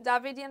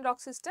দ্রাভিডিয়ান রক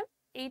সিস্টেম।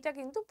 এইটা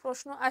কিন্তু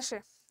প্রশ্ন আসে।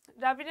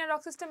 দ্রাভিডিয়ান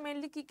রক সিস্টেম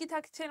মেইনলি কি কি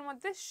থাকছে এর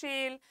মধ্যে?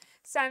 Shell,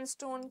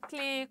 sandstone,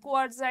 clay,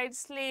 quartzite,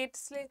 slate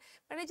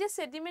মানে যে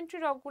সেডিমেন্টারি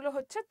রকগুলো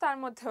হচ্ছে তার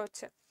মধ্যে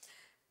হচ্ছে।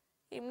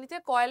 এমনিতে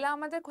কয়লা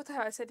আমাদের কোথায়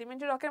হয়?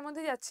 সেডিমেন্টারি রকের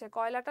মধ্যে যাচ্ছে,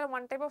 কয়লাটা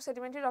ওয়ান টাইপ অফ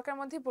সেডিমেন্টারি রকের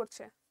মধ্যেই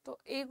পড়ছে। তো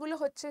এইগুলো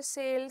হচ্ছে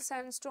sell,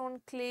 sandstone,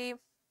 clay,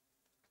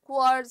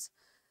 quartz,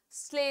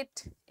 slate,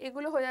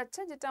 এগুলো হয়ে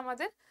যাচ্ছে যেটা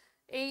আমাদের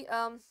এই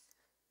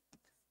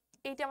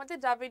এইটা আমাদের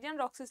দ্রাভিডিয়ান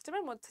রক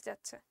সিস্টেমের মধ্যে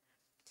যাচ্ছে।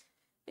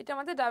 এটা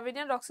আমাদের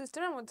দ্রাভিডিয়ান রক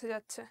সিস্টেমের মধ্যে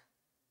যাচ্ছে।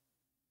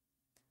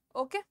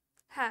 ওকে,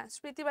 হ্যাঁ,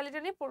 স্প্রিতি ভ্যালিটা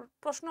নিয়ে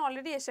প্রশ্ন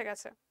অলরেডি এসে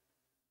গেছে।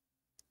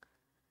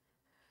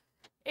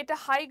 এটা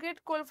হাই গ্রেড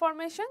কোল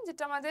ফরমেশন,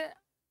 যেটা আমাদের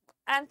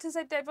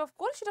অ্যান্থ্রাসাইট টাইপ অফ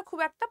কোল, সেটা খুব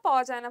একটা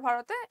পাওয়া যায় না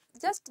ভারতে,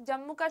 জাস্ট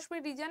জম্মু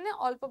কাশ্মীর রিজনে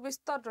অল্প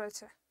বিস্তর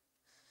রয়েছে,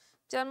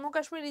 জম্মু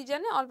কাশ্মীর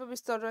রিজনে অল্প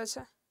বিস্তর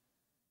রয়েছে।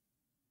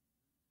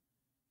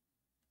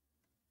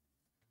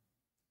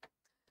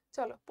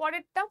 চলো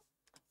পরেরটা,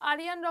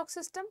 Aryan rock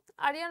system.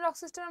 Aryan rock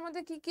সিস্টেমের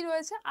মধ্যে কি কি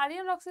রয়েছে?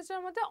 আরিয়ান রক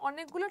সিস্টেমের মধ্যে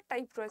অনেকগুলো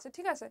টাইপ রয়েছে,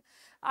 ঠিক আছে।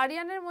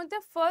 আরিয়ানের মধ্যে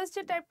ফার্স্ট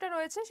যে টাইপটা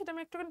রয়েছে সেটা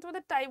আমি একটুখানি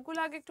তোমাদের টাইপগুলো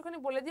আগে একটুখানি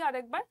বলে দিই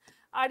আরেকবার।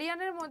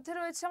 আরিয়ানের মধ্যে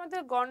রয়েছে আমাদের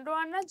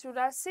গন্ডোয়ানা,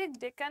 জুরাসিক,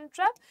 ডেকান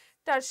ট্র্যাপ,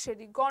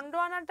 টারশারি।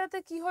 গন্ডোয়ানাটাতে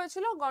কি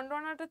হয়েছিল?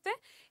 গন্ডোয়ানাটাতে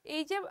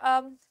এই যে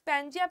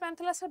প্যানজিয়া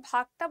প্যান্থালাসের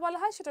ভাগটা বলা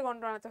হয় সেটা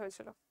গন্ডোয়ানাতে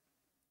হয়েছিল।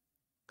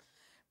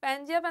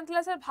 প্যানজিয়া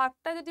প্যান্থালাসের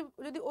ভাগটা যদি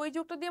যদি ওই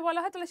যুগটা দিয়ে বলা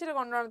হয় তাহলে সেটা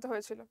গন্ডোয়ানাতে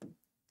হয়েছিল।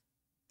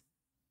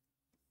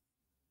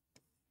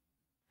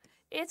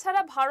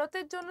 এছাড়া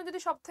ভারতের জন্য যদি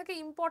সব থেকে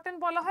ইম্পর্টেন্ট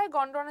বলা হয়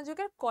গন্ডোয়ানা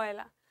যুগের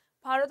কয়লা।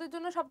 ভারতের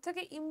জন্য সব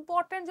থেকে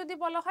ইম্পর্টেন্ট যদি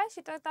বলা হয়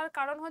সেটা তার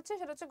কারণ হচ্ছে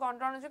সেটা হচ্ছে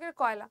গন্ডোয়ানা যুগের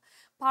কয়লা।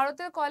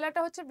 ভারতের কয়লাটা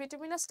হচ্ছে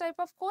বিটুমিনাস টাইপ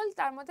অফ কোল,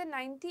 তার মধ্যে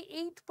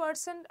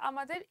 98%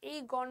 আমাদের এই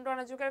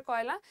গন্ডোয়ানা যুগের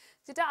কয়লা,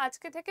 যেটা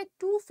আজকে থেকে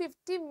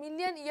 250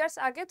 মিলিয়ন ইয়ার্স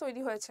আগে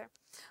তৈরি হয়েছে।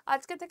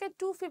 আজকে থেকে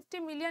 250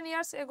 মিলিয়ন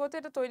ইয়ার্স এগোতে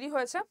এটা তৈরি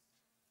হয়েছে।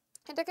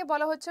 এটাকে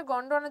বলা হচ্ছে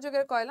গন্ডোয়ানা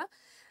যুগের কয়লা।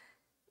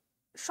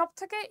 সব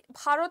থেকে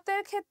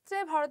ভারতের ক্ষেত্রে,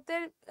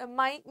 ভারতের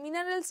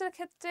মিনারেলসের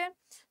ক্ষেত্রে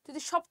যদি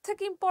সব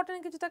থেকে ইম্পর্টেন্ট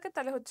কিছু থাকে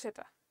তাহলে হচ্ছে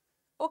এটা।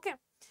 ওকে,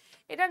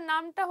 এটার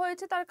নামটা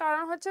হয়েছে তার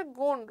কারণ হচ্ছে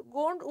গোন্ড,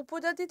 গোন্ড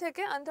উপজাতি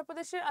থেকে,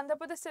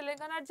 আন্ধ্রপ্রদেশ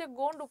তেলেঙ্গানার যে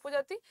গোন্ড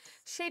উপজাতি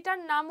সেইটার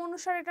নাম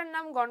অনুসারে এটার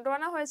নাম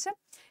গন্ডোয়ানা হয়েছে।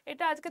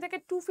 এটা আজকে থেকে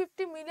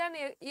 250 মিলিয়ন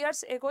ইয়ার্স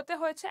এগোতে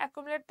হয়েছে।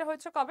 অ্যাকুমুলেটটা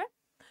হয়েছে কবে?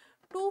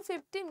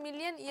 250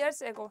 million years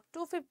ago,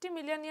 250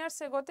 million years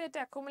এগোতে এটা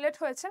অ্যাকুমুলেট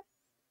হয়েছে।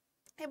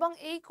 এবং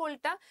এই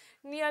কোলটা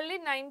nearly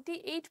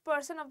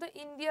 98% of the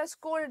India's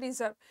coal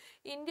reserve,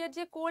 ইন্ডিয়ার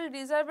যে কোল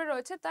রিজার্ভে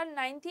রয়েছে তার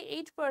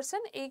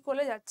 98% এই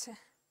কোলে যাচ্ছে।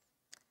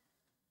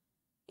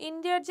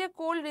 ইন্ডিয়ার যে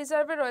কোল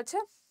রিজার্ভে রয়েছে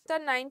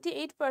তার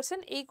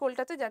 98% এই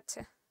কোলটাতে যাচ্ছে।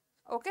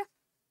 ওকে,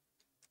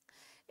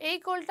 এই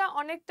কোলটা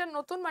অনেকটা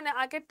নতুন, মানে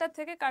আগেরটা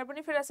থেকে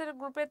কার্বনিফেরাসের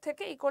গ্রুপের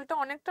থেকে এই কোলটা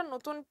অনেকটা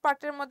নতুন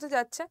পার্টের মধ্যে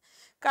যাচ্ছে।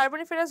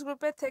 কার্বনিফেরাস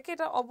গ্রুপের থেকে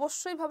এটা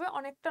অবশ্যই ভাবে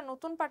অনেকটা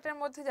নতুন পার্টের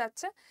মধ্যে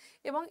যাচ্ছে।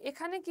 এবং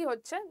এখানে কি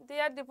হচ্ছে,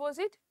 দেয়ার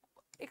ডিপোজিট,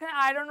 এখানে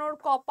আয়রন ওর,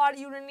 কপার,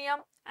 ইউরেনিয়াম,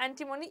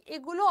 অ্যান্টিমনি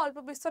এগুলো অল্প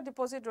বিস্তর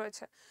ডিপোজিট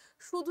রয়েছে।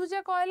 শুধু যে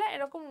কয়লা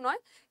এরকম নয়,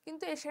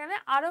 কিন্তু এখানে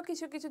আরও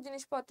কিছু কিছু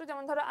জিনিসপত্র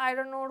যেমন ধরো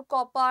আয়রন ওর,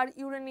 কপার,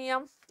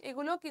 ইউরেনিয়াম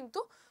এগুলো কিন্তু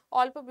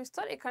অল্প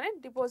বিস্তর এখানে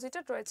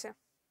ডিপোজিটেড রয়েছে।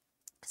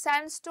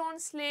 স্যান্ডস্টোন,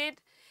 স্লেট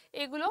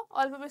এগুলো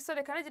অল্প বিস্তর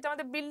এখানে, যেটা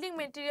আমাদের বিল্ডিং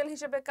মেটেরিয়াল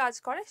হিসেবে কাজ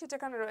করে সেটা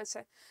এখানে রয়েছে।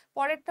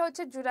 পরেরটা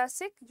হচ্ছে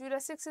জুরাসিক,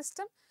 জুরাসিক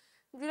সিস্টেম।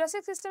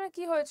 জুরাসিক সিস্টেমে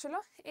কি হয়েছিল,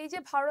 এই যে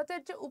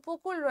ভারতের যে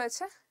উপকূল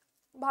রয়েছে,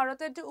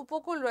 ভারতের যে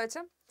উপকূল রয়েছে,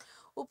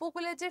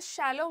 উপকূলে যে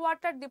shallow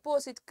water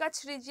deposit, Kutch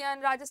region,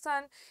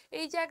 Rajasthan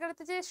এই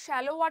জায়গাটাতে যে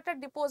শ্যালো ওয়াটার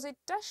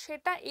ডিপোজিটটা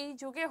সেটা এই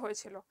যুগে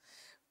হয়েছিল,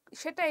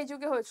 সেটা এই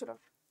যুগে হয়েছিল।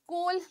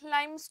 কোল,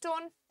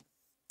 লাইমস্টোন,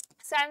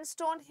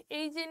 স্যান্ডস্টোন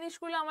এই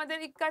জিনিসগুলো আমাদের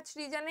কচ্ছ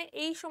রিজনে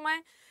এই সময়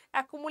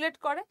অ্যাকুমুলেট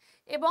করে।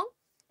 এবং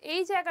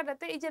এই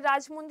জায়গাটাতে এই যে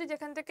রাজমন্দির,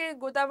 যেখান থেকে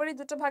গোদাবরী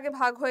দুটো ভাগে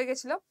ভাগ হয়ে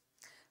গেছিল,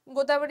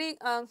 গোদাবরী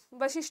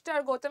বশিষ্ঠ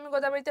আর গৌতমী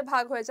গোদাবরীতে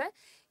ভাগ হয়ে যায়,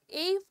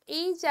 এই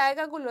এই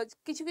জায়গাগুলো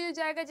কিছু কিছু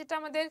জায়গা যেটা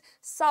আমাদের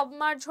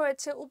সাবমার্জ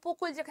হয়েছে,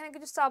 উপকূল যেখানে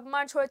কিছু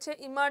সাবমার্জ হয়েছে,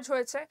 ইমার্জ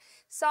হয়েছে,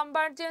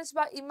 সাবমার্জেন্স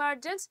বা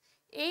ইমার্জেন্স,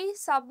 এই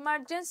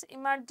সাবমার্জেন্স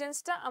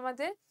ইমার্জেন্সটা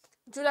আমাদের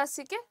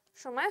জুরাসিকে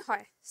সময়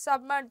হয়।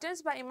 সাবমার্জেন্স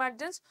বা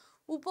ইমার্জেন্স,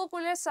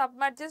 উপকূলের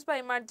সাবমার্জেন্স বা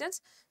ইমার্জেন্স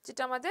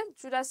যেটা আমাদের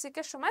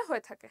জুরাসিকের সময়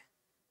হয়ে থাকে।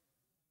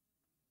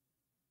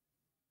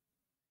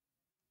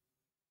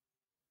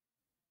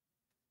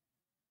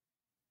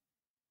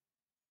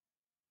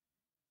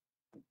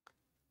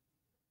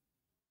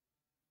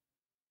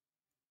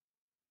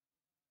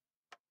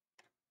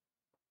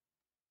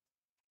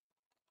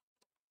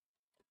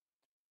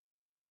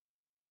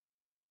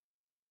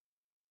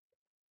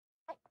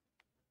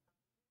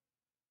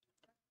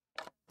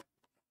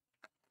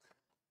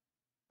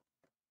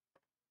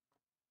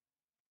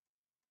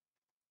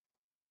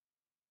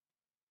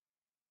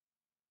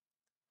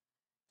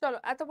 চলো,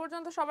 এত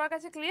পর্যন্ত সবার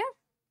কাছে ক্লিয়ার?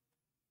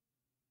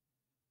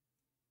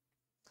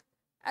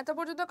 এত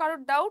পর্যন্ত কারোর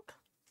ডাউট?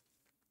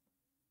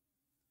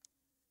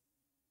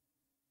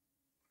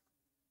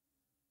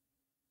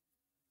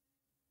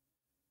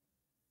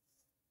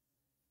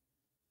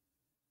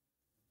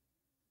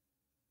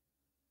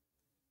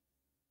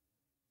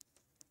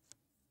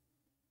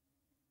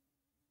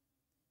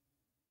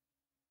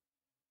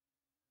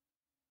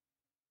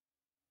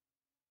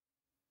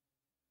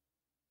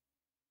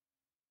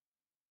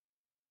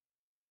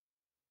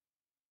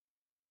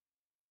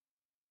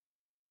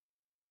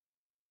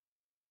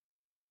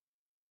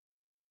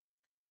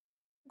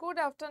 Good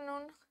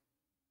afternoon.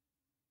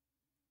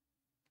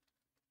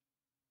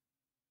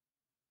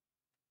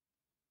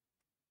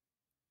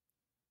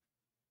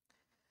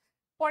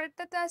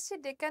 পরেরটাতে আসছি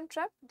ডেকান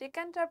ট্র্যাপ।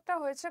 ডেকান ট্র্যাপটা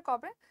হয়েছে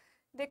কবে?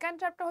 ডেকান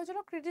ট্র্যাপটা হয়েছিল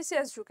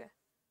ক্রিটিসিয়াস যুগে।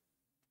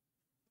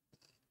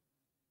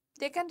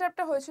 ডেকান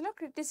ট্র্যাপটা হয়েছিল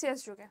ক্রিটিসিয়াস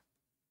যুগে,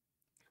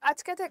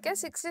 আজকে থেকে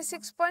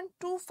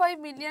 66.25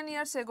 মিলিয়ন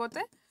ইয়ার্স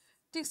এগোতে,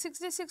 ঠিক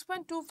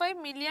 66.25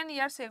 million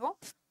years ago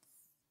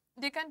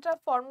Deccan trap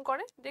form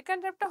করে। ডেকান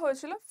ট্র্যাপটা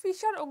হয়েছিল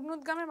ফিশার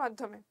অগ্নুদ্গামের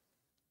মাধ্যমে।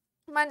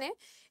 মানে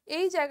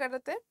এই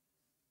জায়গাটাতে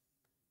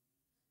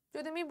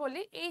যদি আমি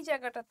বলি, এই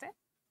জায়গাটাতে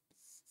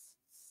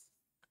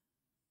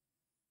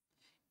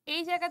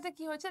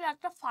কি হয়েছে,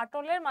 একটা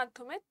ফাটলের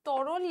মাধ্যমে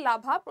তরল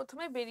লাভা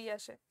প্রথমে বেরিয়ে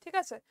আসে, ঠিক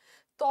আছে,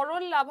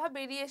 তরল লাভা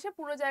বেরিয়ে এসে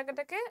পুরো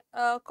জায়গাটাকে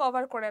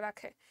কভার করে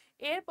রাখে।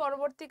 এর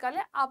পরবর্তীকালে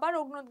আবার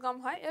অগ্নুদ্গম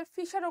হয়, এর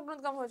ফিশার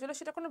অগ্নুদ্গম হয়েছিল,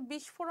 সেটা কোনো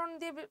বিস্ফোরণ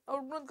দিয়ে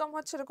অগ্নুদ্গম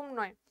হচ্ছে এরকম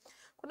নয়,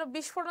 কোনো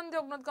বিস্ফোরণ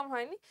দিয়ে অগ্নুদ্গম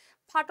হয়নি,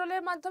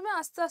 ফাটলের মাধ্যমে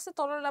আস্তে আস্তে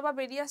তরল লাভা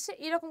বেরিয়ে আসছে,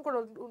 এরকম করে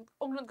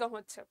অগ্নুদ্গম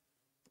হচ্ছে।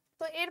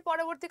 তো এর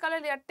পরবর্তীকালে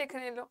লেয়ারটা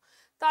এখানে এলো,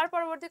 তার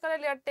পরবর্তীকালে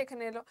লেয়ারটা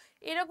এখানে এলো,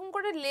 এরকম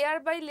করে লেয়ার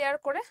বাই লেয়ার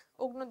করে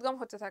অগ্নুদ্গম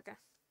হতে থাকে,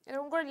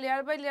 এরকম করে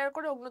লেয়ার বাই লেয়ার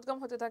করে অগ্নুদ্গম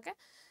হতে থাকে,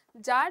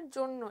 যার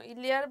জন্য এই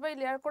লেয়ার বাই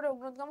লেয়ার করে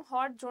অগ্নুদ্গম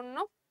হওয়ার জন্য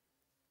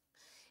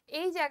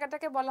এই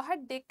জায়গাটাকে বলা হয়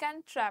ডেকান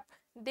ট্র্যাপ।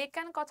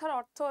 ডেকান কথার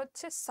অর্থ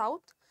হচ্ছে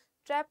সাউথ,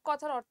 ট্র্যাপ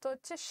কথার অর্থ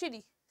হচ্ছে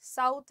সিঁড়ি,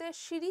 সাউথের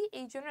সিঁড়ি,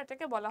 এই জন্য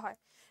এটাকে বলা হয়।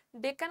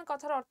 ডেকান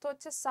কথার অর্থ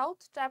হচ্ছে সাউথ,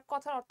 ট্র্যাপ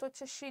কথার অর্থ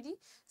হচ্ছে সিঁড়ি,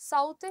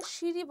 সাউথের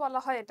সিঁড়ি বলা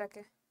হয়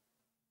এটাকে।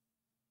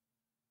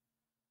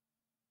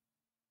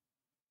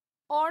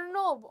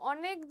 অর্ণব,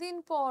 অনেক দিন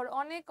পর,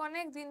 অনেক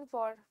অনেক দিন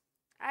পর,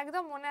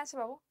 একদম মনে আছে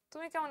বাবু।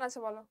 তুমি কেমন আছো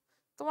বলো,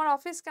 তোমার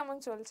অফিস কেমন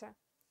চলছে?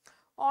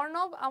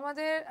 অর্ণব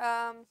আমাদের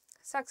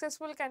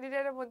সাকসেসফুল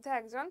ক্যান্ডিডেটের মধ্যে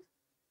একজন,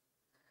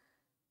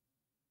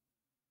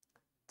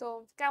 তো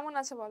কেমন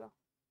আছে বলো?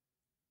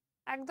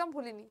 একদম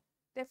ভুলিনি,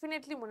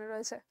 ডেফিনেটলি মনে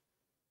রয়েছে।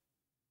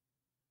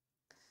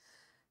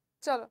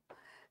 চলো,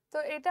 তো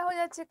এটা হয়ে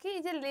যাচ্ছে কি,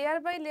 এই যে লেয়ার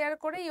বাই লেয়ার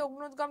করে এই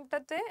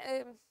অগ্নুদ্গমটাতে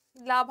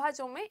লাভা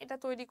জমে এটা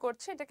তৈরি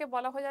করছে, এটাকে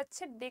বলা হয়ে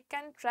যাচ্ছে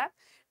ডেকান ট্র্যাপ।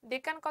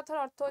 ডেকান কথার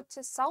অর্থ হচ্ছে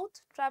সাউথ,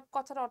 ট্র্যাপ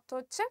কথার অর্থ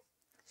হচ্ছে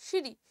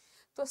সিঁড়ি।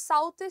 তো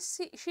সাউথে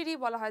সিঁড়ি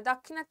বলা হয়,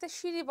 দাক্ষিণাত্যে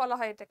সিঁড়ি বলা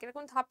হয় এটাকে,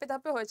 এরকম ধাপে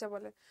ধাপে হয়েছে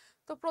বলে।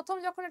 তো প্রথম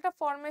যখন এটা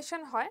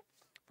ফরমেশন হয়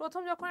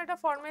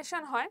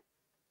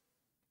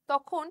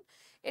তখন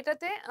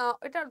এটাতে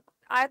এটার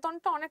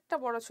আয়তনটা অনেকটা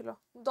বড় ছিল,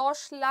 10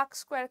 লাখ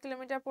স্কোয়ার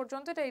কিলোমিটার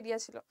পর্যন্ত এটা এরিয়া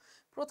ছিল।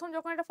 প্রথম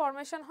যখন এটা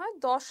ফরমেশন হয়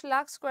 10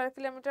 লাখ স্কোয়ার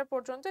কিলোমিটার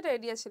পর্যন্ত এটা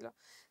এরিয়া ছিল।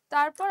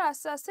 তারপর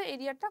আস্তে আস্তে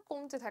এরিয়াটা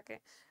কমতে থাকে,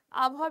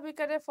 আবহাওয়া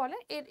বিকারের ফলে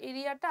এর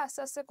এরিয়াটা আস্তে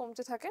আস্তে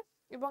কমতে থাকে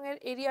এবং এর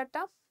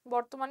এরিয়াটা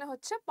বর্তমানে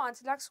হচ্ছে 5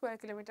 লাখ স্কোয়ার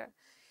কিলোমিটার।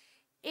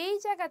 এই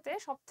জায়গাতে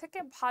সব থেকে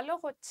ভালো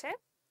হচ্ছে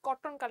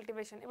কটন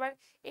কাল্টিভেশন। এবার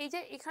এই যে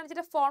এখানে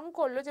যেটা ফর্ম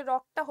করলো, যে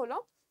রকটা হলো,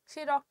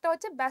 সেই রকটা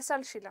হচ্ছে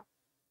ব্যাসাল্ট শিলা।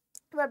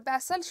 এবার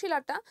ব্যাসাল্ট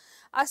শিলাটা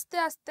আস্তে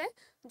আস্তে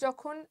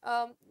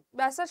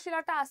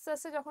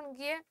যখন যখন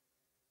গিয়ে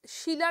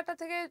শিলাটা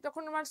থেকে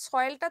যখন আমার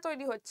সয়েলটা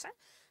তৈরি হচ্ছে,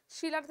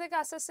 শিলাটা থেকে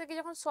আস্তে আস্তে গিয়ে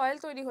যখন সয়েল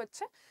তৈরি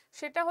হচ্ছে,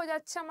 সেটা হয়ে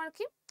যাচ্ছে আমার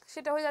কি,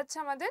 সেটা হয়ে যাচ্ছে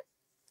আমাদের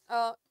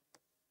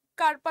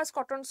কার্পাস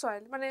কটন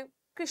সয়েল, মানে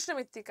কৃষ্ণ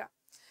মৃত্তিকা,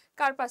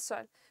 কার্পাস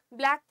সয়েল,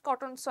 ব্ল্যাক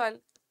কটন সয়েল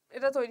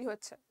এটা তৈরি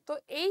হচ্ছে। তো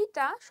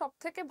এইটা সব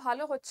থেকে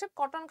ভালো হচ্ছে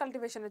কটন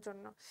কাল্টিভেশনের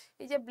জন্য,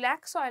 এই যে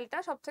ব্ল্যাক সয়েলটা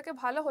সব থেকে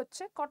ভালো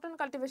হচ্ছে কটন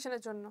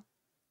কাল্টিভেশনের জন্য।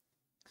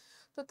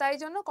 তো তাই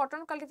জন্য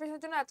কটন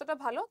কাল্টিভেশনের জন্য এতটা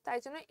ভালো, তাই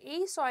জন্য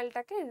এই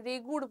সয়েলটাকে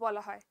রেগুড়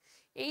বলা হয়।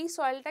 এই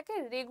সয়েলটাকে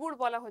রেগুড়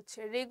বলা হচ্ছে,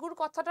 রেগুড়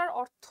কথাটার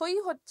অর্থই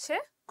হচ্ছে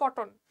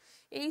কটন।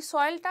 এই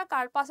সয়েলটা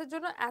কার্পাসের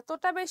জন্য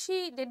এতটা বেশি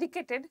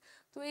ডেডিকেটেড,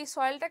 তো এই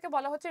সয়েলটাকে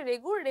বলা হচ্ছে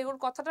রেগুড়। রেগুড়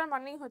কথাটার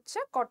মানেই হচ্ছে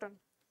কটন।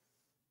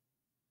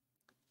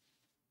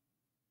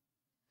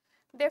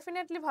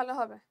 ডেফিনেটলি ভালো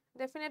হবে,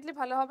 ডেফিনেটলি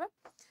ভালো হবে।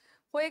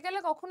 হয়ে গেলে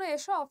কখনো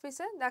এসো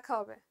অফিসে, দেখা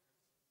হবে,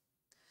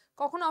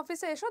 কখনো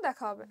অফিসে এসো,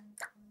 দেখা হবে।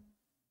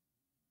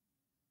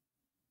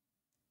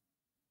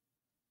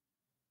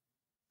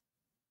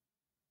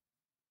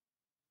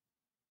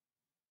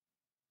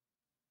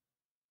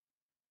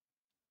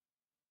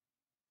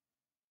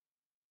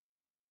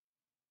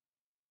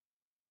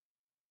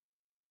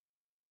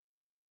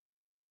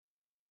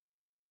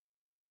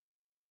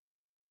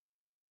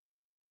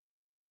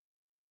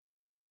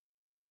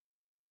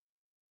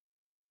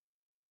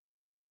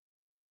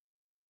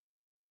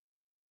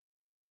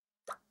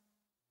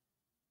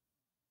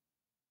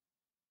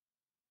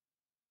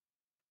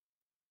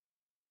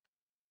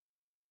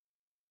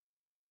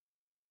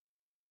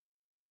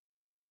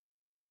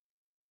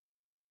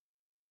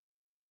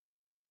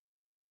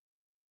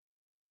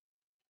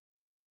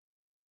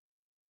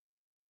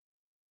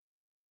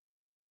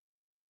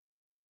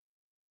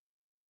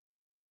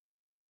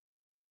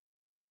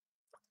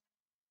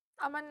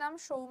 আমার নাম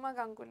সৌমা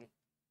গাঙ্গুলি।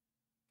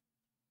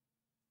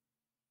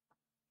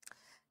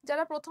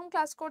 যারা প্রথম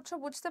ক্লাস করছো,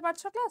 বুঝতে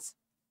পারছো ক্লাস?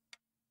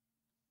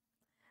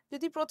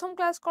 যদি প্রথম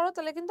ক্লাস করো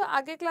তাহলে কিন্তু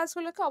আগের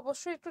ক্লাসগুলোকে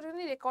অবশ্যই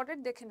একটুখানি রেকর্ডেড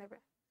দেখে নেবে।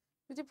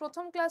 যদি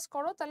প্রথম ক্লাস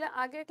করো তাহলে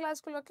আগের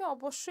ক্লাসগুলোকে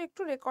অবশ্যই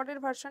একটু রেকর্ডেড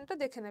ভার্সনটা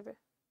দেখে নেবে।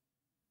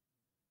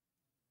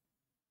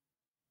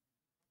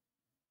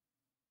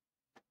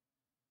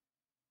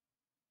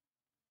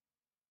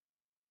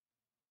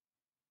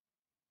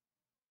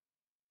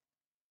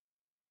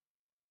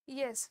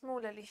 ইয়েস,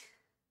 মৌলালি।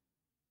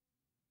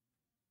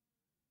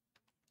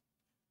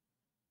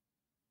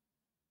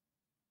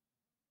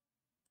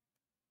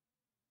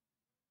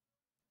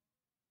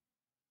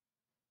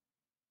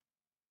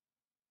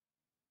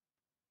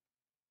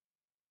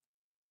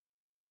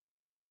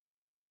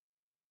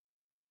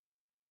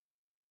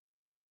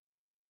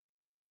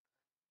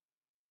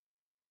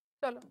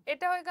 চলো,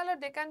 এটা হয়ে গেল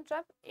ডেকান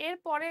ট্র্যাপ।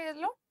 এরপরে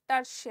এলো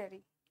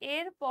টারশিয়ারি।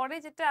 এর পরে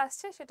যেটা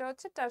আসছে সেটা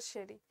হচ্ছে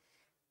টারশিয়ারি।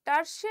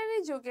 টারশিয়ারি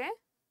যুগে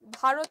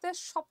ভারতের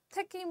সব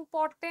থেকে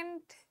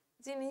ইম্পর্টেন্ট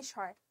জিনিস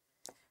হয়,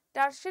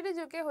 টারশিয়ারি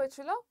যুগে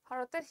হয়েছিল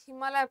ভারতের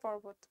হিমালয়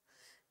পর্বত,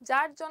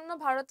 যার জন্য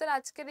ভারতের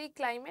আজকের এই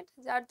ক্লাইমেট,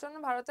 যার জন্য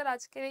ভারতের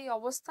আজকের এই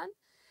অবস্থান।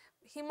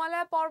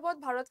 হিমালয় পর্বত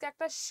ভারতকে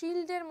একটা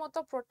শিল্ডের মতো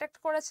প্রোটেক্ট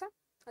করেছে,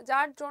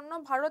 যার জন্য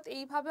ভারত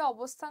এইভাবে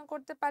অবস্থান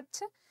করতে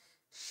পারছে,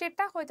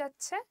 সেটা হয়ে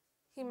যাচ্ছে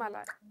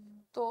হিমালয়।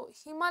 তো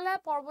হিমালয়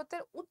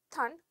পর্বতের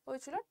উত্থান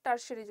হয়েছিল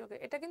টারশিয়ারি যুগে।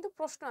 এটা কিন্তু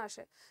প্রশ্ন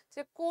আসে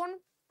যে কোন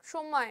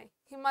সময়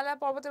হিমালয়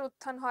পর্বতের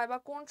উত্থান হয়, বা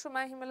কোন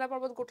সময় হিমালয়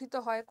পর্বত গঠিত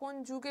হয়, কোন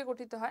যুগে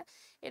গঠিত হয়,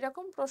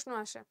 এরকম প্রশ্ন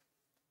আসে।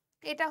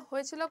 এটা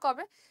হয়েছিল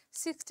কবে?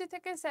 60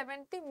 থেকে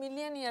 70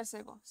 million years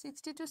ago,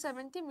 60 to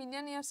 70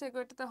 million years ago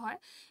এটাতে হয়।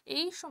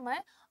 এই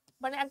সময়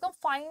মানে একদম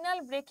final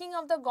breaking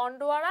of the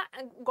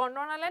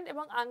Gondwana land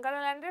এবং আঙ্গারা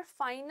ল্যান্ডের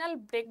ফাইনাল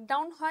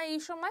ব্রেকডাউন হয় এই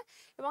সময়।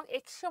 এবং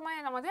এক সময়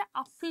আমাদের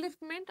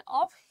আপলিফটমেন্ট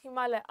of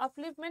Himalaya,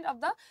 আপলিফটমেন্ট of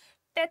the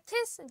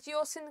Tethys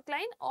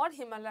জিওসিনক্লাইন or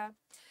Himalaya.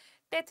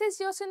 Tethys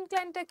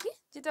জিওসিনক্লাইনটা কি,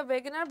 যেটা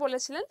ওয়েগেনার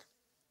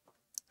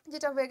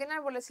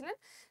বলেছিলেন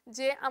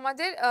যে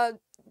আমাদের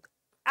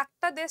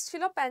একটা দেশ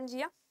ছিল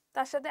প্যানজিয়া,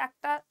 তার সাথে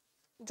একটা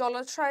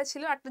জলাশয়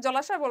ছিল, একটা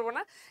জলাশয় বলবো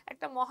না,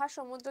 একটা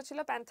মহাসমুদ্র ছিল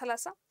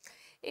প্যান্থালাসা।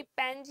 এই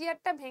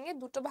প্যানজিয়ারটা ভেঙে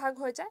দুটো ভাগ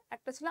হয়ে যায়,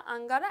 একটা ছিল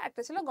আঙ্গারা,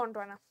 একটা ছিল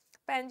গন্ডোয়ানা।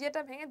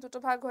 প্যানজিয়াটা ভেঙে দুটো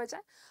ভাগ হয়ে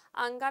যায়,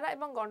 আঙ্গারা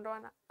এবং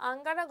গন্ডোয়ানা।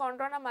 আঙ্গারা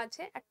গন্ডোয়ানা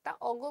মাঝে একটা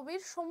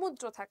অগভীর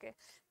সমুদ্র থাকে,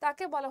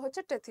 তাকে বলা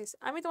হচ্ছে টেথিস।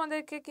 আমি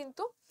তোমাদেরকে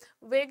কিন্তু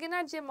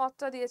ওয়েগেনার যে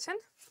মতটা দিয়েছেন,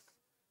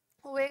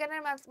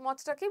 ওয়েগেনার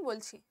মতটাকেই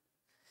বলছি,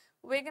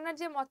 ওয়েগেনার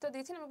যে মতটা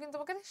দিয়েছেন আমি কিন্তু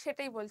তোমাকে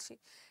সেটাই বলছি।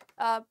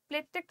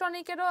 প্লেট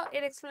টেকটনিকেরও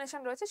এর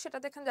এক্সপ্লেনেশন রয়েছে,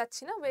 সেটাতে এখানে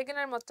যাচ্ছি না,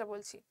 ওয়েগেনার মতটা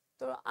বলছি।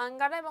 তো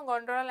আঙ্গারা এবং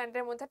গন্ডোরা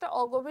ল্যান্ডের মধ্যে একটা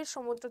অগভীর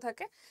সমুদ্র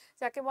থাকে,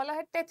 যাকে বলা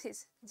হয় টেথিস,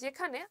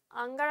 যেখানে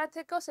আঙ্গারা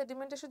থেকেও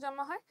সেডিমেন্ট এসে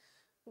জমা হয়,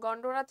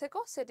 গন্ডোরা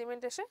থেকেও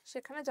সেডিমেন্ট এসে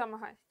সেখানে জমা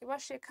হয়। এবার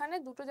সেখানে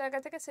দুটো জায়গা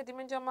থেকে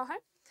সেডিমেন্ট জমা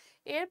হয়।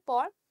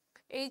 এরপর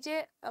এই যে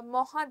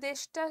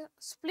মহাদেশটা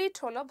স্প্লিট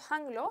হলো,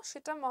 ভাঙলো,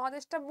 সেটা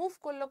মহাদেশটা মুভ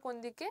করলো কোন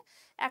দিকে,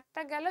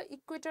 একটা গেল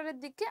ইকুয়েটরের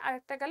দিকে আর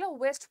একটা গেল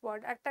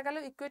ওয়েস্টওয়ার্ড, একটা গেল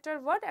ইকুয়েটর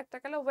ওয়ার্ড, একটা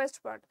গেল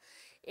ওয়েস্টওয়ার্ড।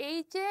 এই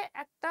যে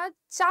একটা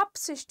চাপ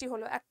সৃষ্টি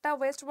হলো, একটা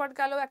ওয়েস্টওয়ার্ড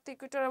গেল, একটা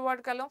ইকুয়েটর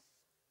ওয়ার্ড গেল,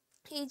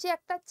 এই যে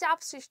একটা চাপ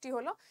সৃষ্টি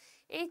হলো,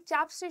 এই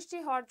চাপ সৃষ্টি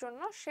হওয়ার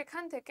জন্য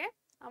সেখান থেকে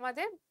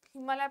আমাদের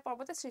হিমালয়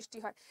পর্বতের সৃষ্টি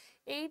হয়।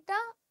 এইটা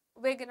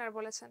ওয়েগেনার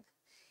বলেছেন।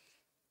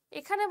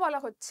 এখানে বলা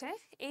হচ্ছে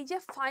এই যে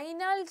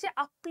ফাইনাল যে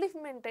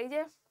আপলিফমেন্ট, এই যে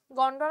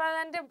গন্ডোলা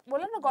ল্যান্ডে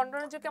বললাম না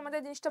গন্ডোলার যুগে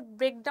আমাদের জিনিসটা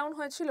ব্রেকডাউন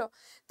হয়েছিল,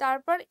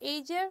 তারপর এই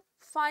যে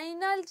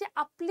ফাইনাল যে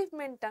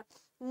আপলিফমেন্টটা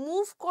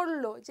মুভ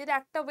করলো, যে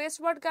একটা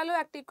ওয়েস্টওয়ার্ড গেল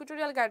একটা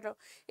ইকুয়েটোরিয়াল গেল,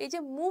 এই যে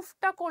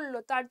মুভটা করলো,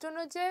 তার জন্য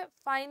যে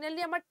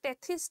ফাইনালি আমার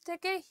টেথিস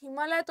থেকে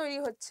হিমালয় তৈরি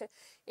হচ্ছে,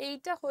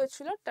 এইটা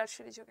হয়েছিল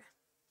টারশারি যুগে,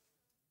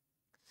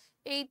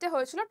 এইটা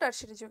হয়েছিল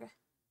টারশারি যুগে।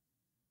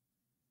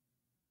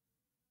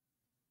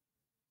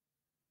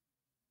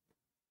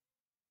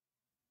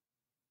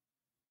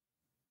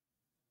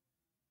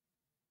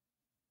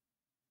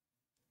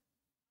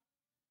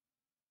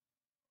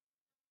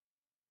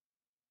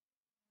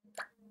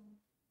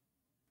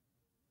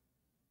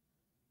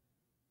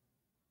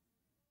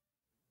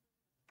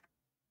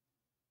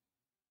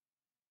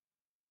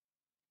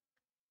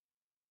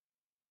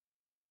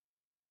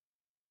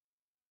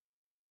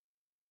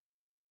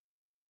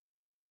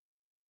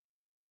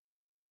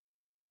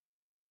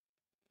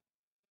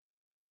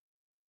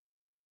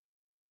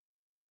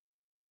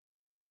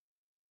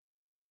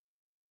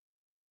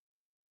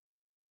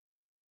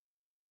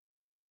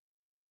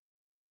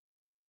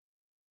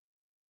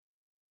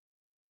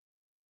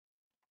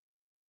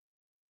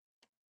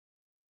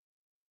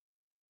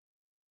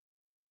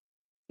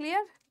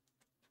 ক্লিয়ার?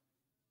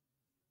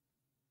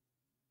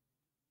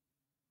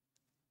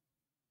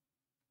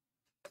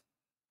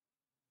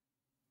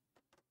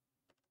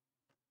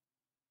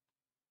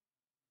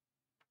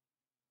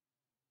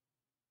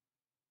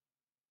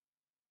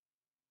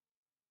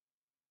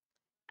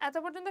 এত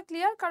পর্যন্ত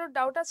ক্লিয়ার? কারোর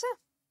ডাউট আছে?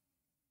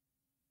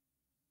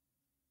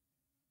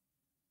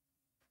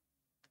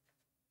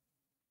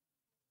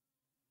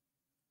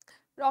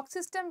 রক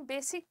সিস্টেম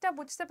বেসিকটা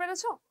বুঝতে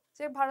পেরেছো,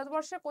 যে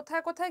ভারতবর্ষে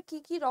কোথায় কোথায় কি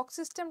কি রক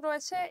সিস্টেম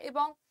রয়েছে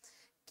এবং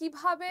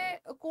কিভাবে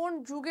কোন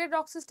যুগের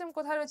রক সিস্টেম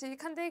কোথায় রয়েছে।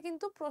 এখান থেকে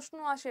কিন্তু প্রশ্ন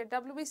আসে,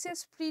 ডাব্লিউবিসিএস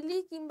প্রিলি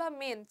কিংবা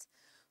মেন্স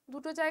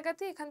দুটো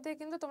জায়গাতেই এখান থেকে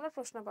কিন্তু তোমরা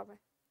প্রশ্ন পাবে,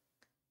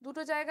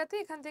 দুটো জায়গাতেই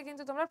এখান থেকে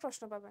কিন্তু তোমরা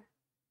প্রশ্ন পাবে।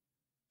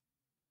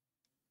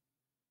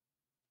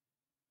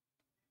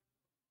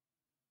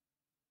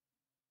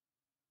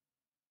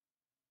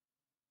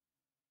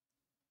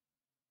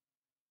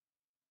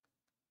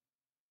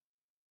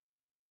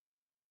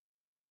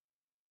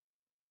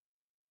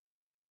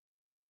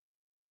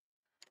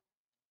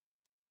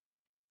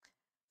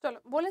 চলো,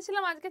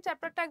 বলেছিলাম আজকে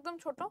চ্যাপ্টারটা একদম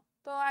ছোট,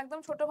 তো একদম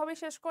ছোটভাবেই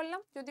শেষ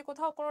করলাম। যদি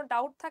কোথাও কোনো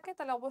ডাউট থাকে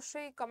তাহলে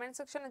অবশ্যই কমেন্ট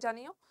সেকশনে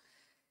জানিও।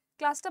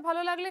 ক্লাসটা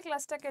ভালো লাগলে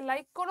ক্লাসটাকে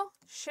লাইক করো,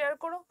 শেয়ার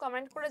করো,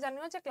 কমেন্ট করে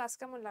জানিও যে ক্লাস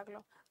কেমন লাগলো।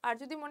 আর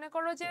যদি মনে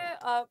করো যে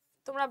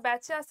তোমরা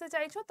ব্যাচে আসতে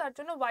চাইছো, তার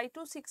জন্য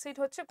Y268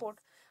 হচ্ছে কোড।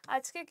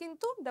 আজকে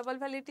কিন্তু ডাবল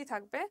ভ্যালিডিটি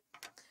থাকবে,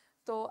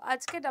 তো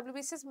আজকে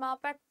WBCS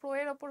MAHAPACK প্রো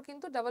এর ওপর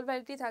কিন্তু ডাবল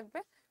ভ্যালিডিটি থাকবে।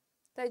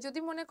 তাই যদি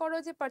মনে করো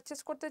যে পারচেস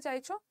করতে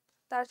চাইছো,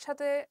 তার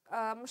সাথে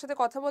আমার সাথে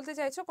কথা বলতে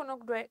চাইছো, কোনো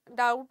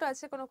ডাউট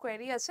আছে, কোনো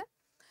কোয়েরি আছে,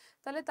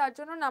 তাহলে তার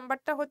জন্য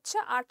নাম্বারটা হচ্ছে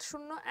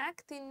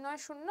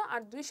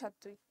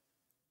 8013908272,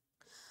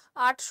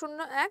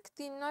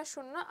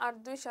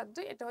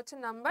 8013908272, এটা হচ্ছে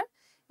নাম্বার।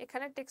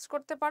 এখানে টেক্সট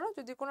করতে পারো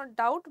যদি কোনো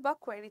ডাউট বা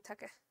কোয়েরি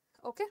থাকে।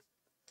 ওকে,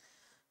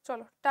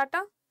 চলো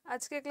টাটা।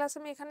 আজকে ক্লাস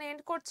আমি এখানে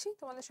এন্ড করছি,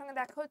 তোমাদের সঙ্গে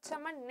দেখা হচ্ছে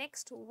আমার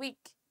নেক্সট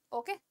উইক।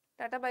 ওকে,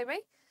 টাটা, বাই বাই,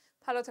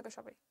 ভালো থেকো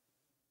সবাই।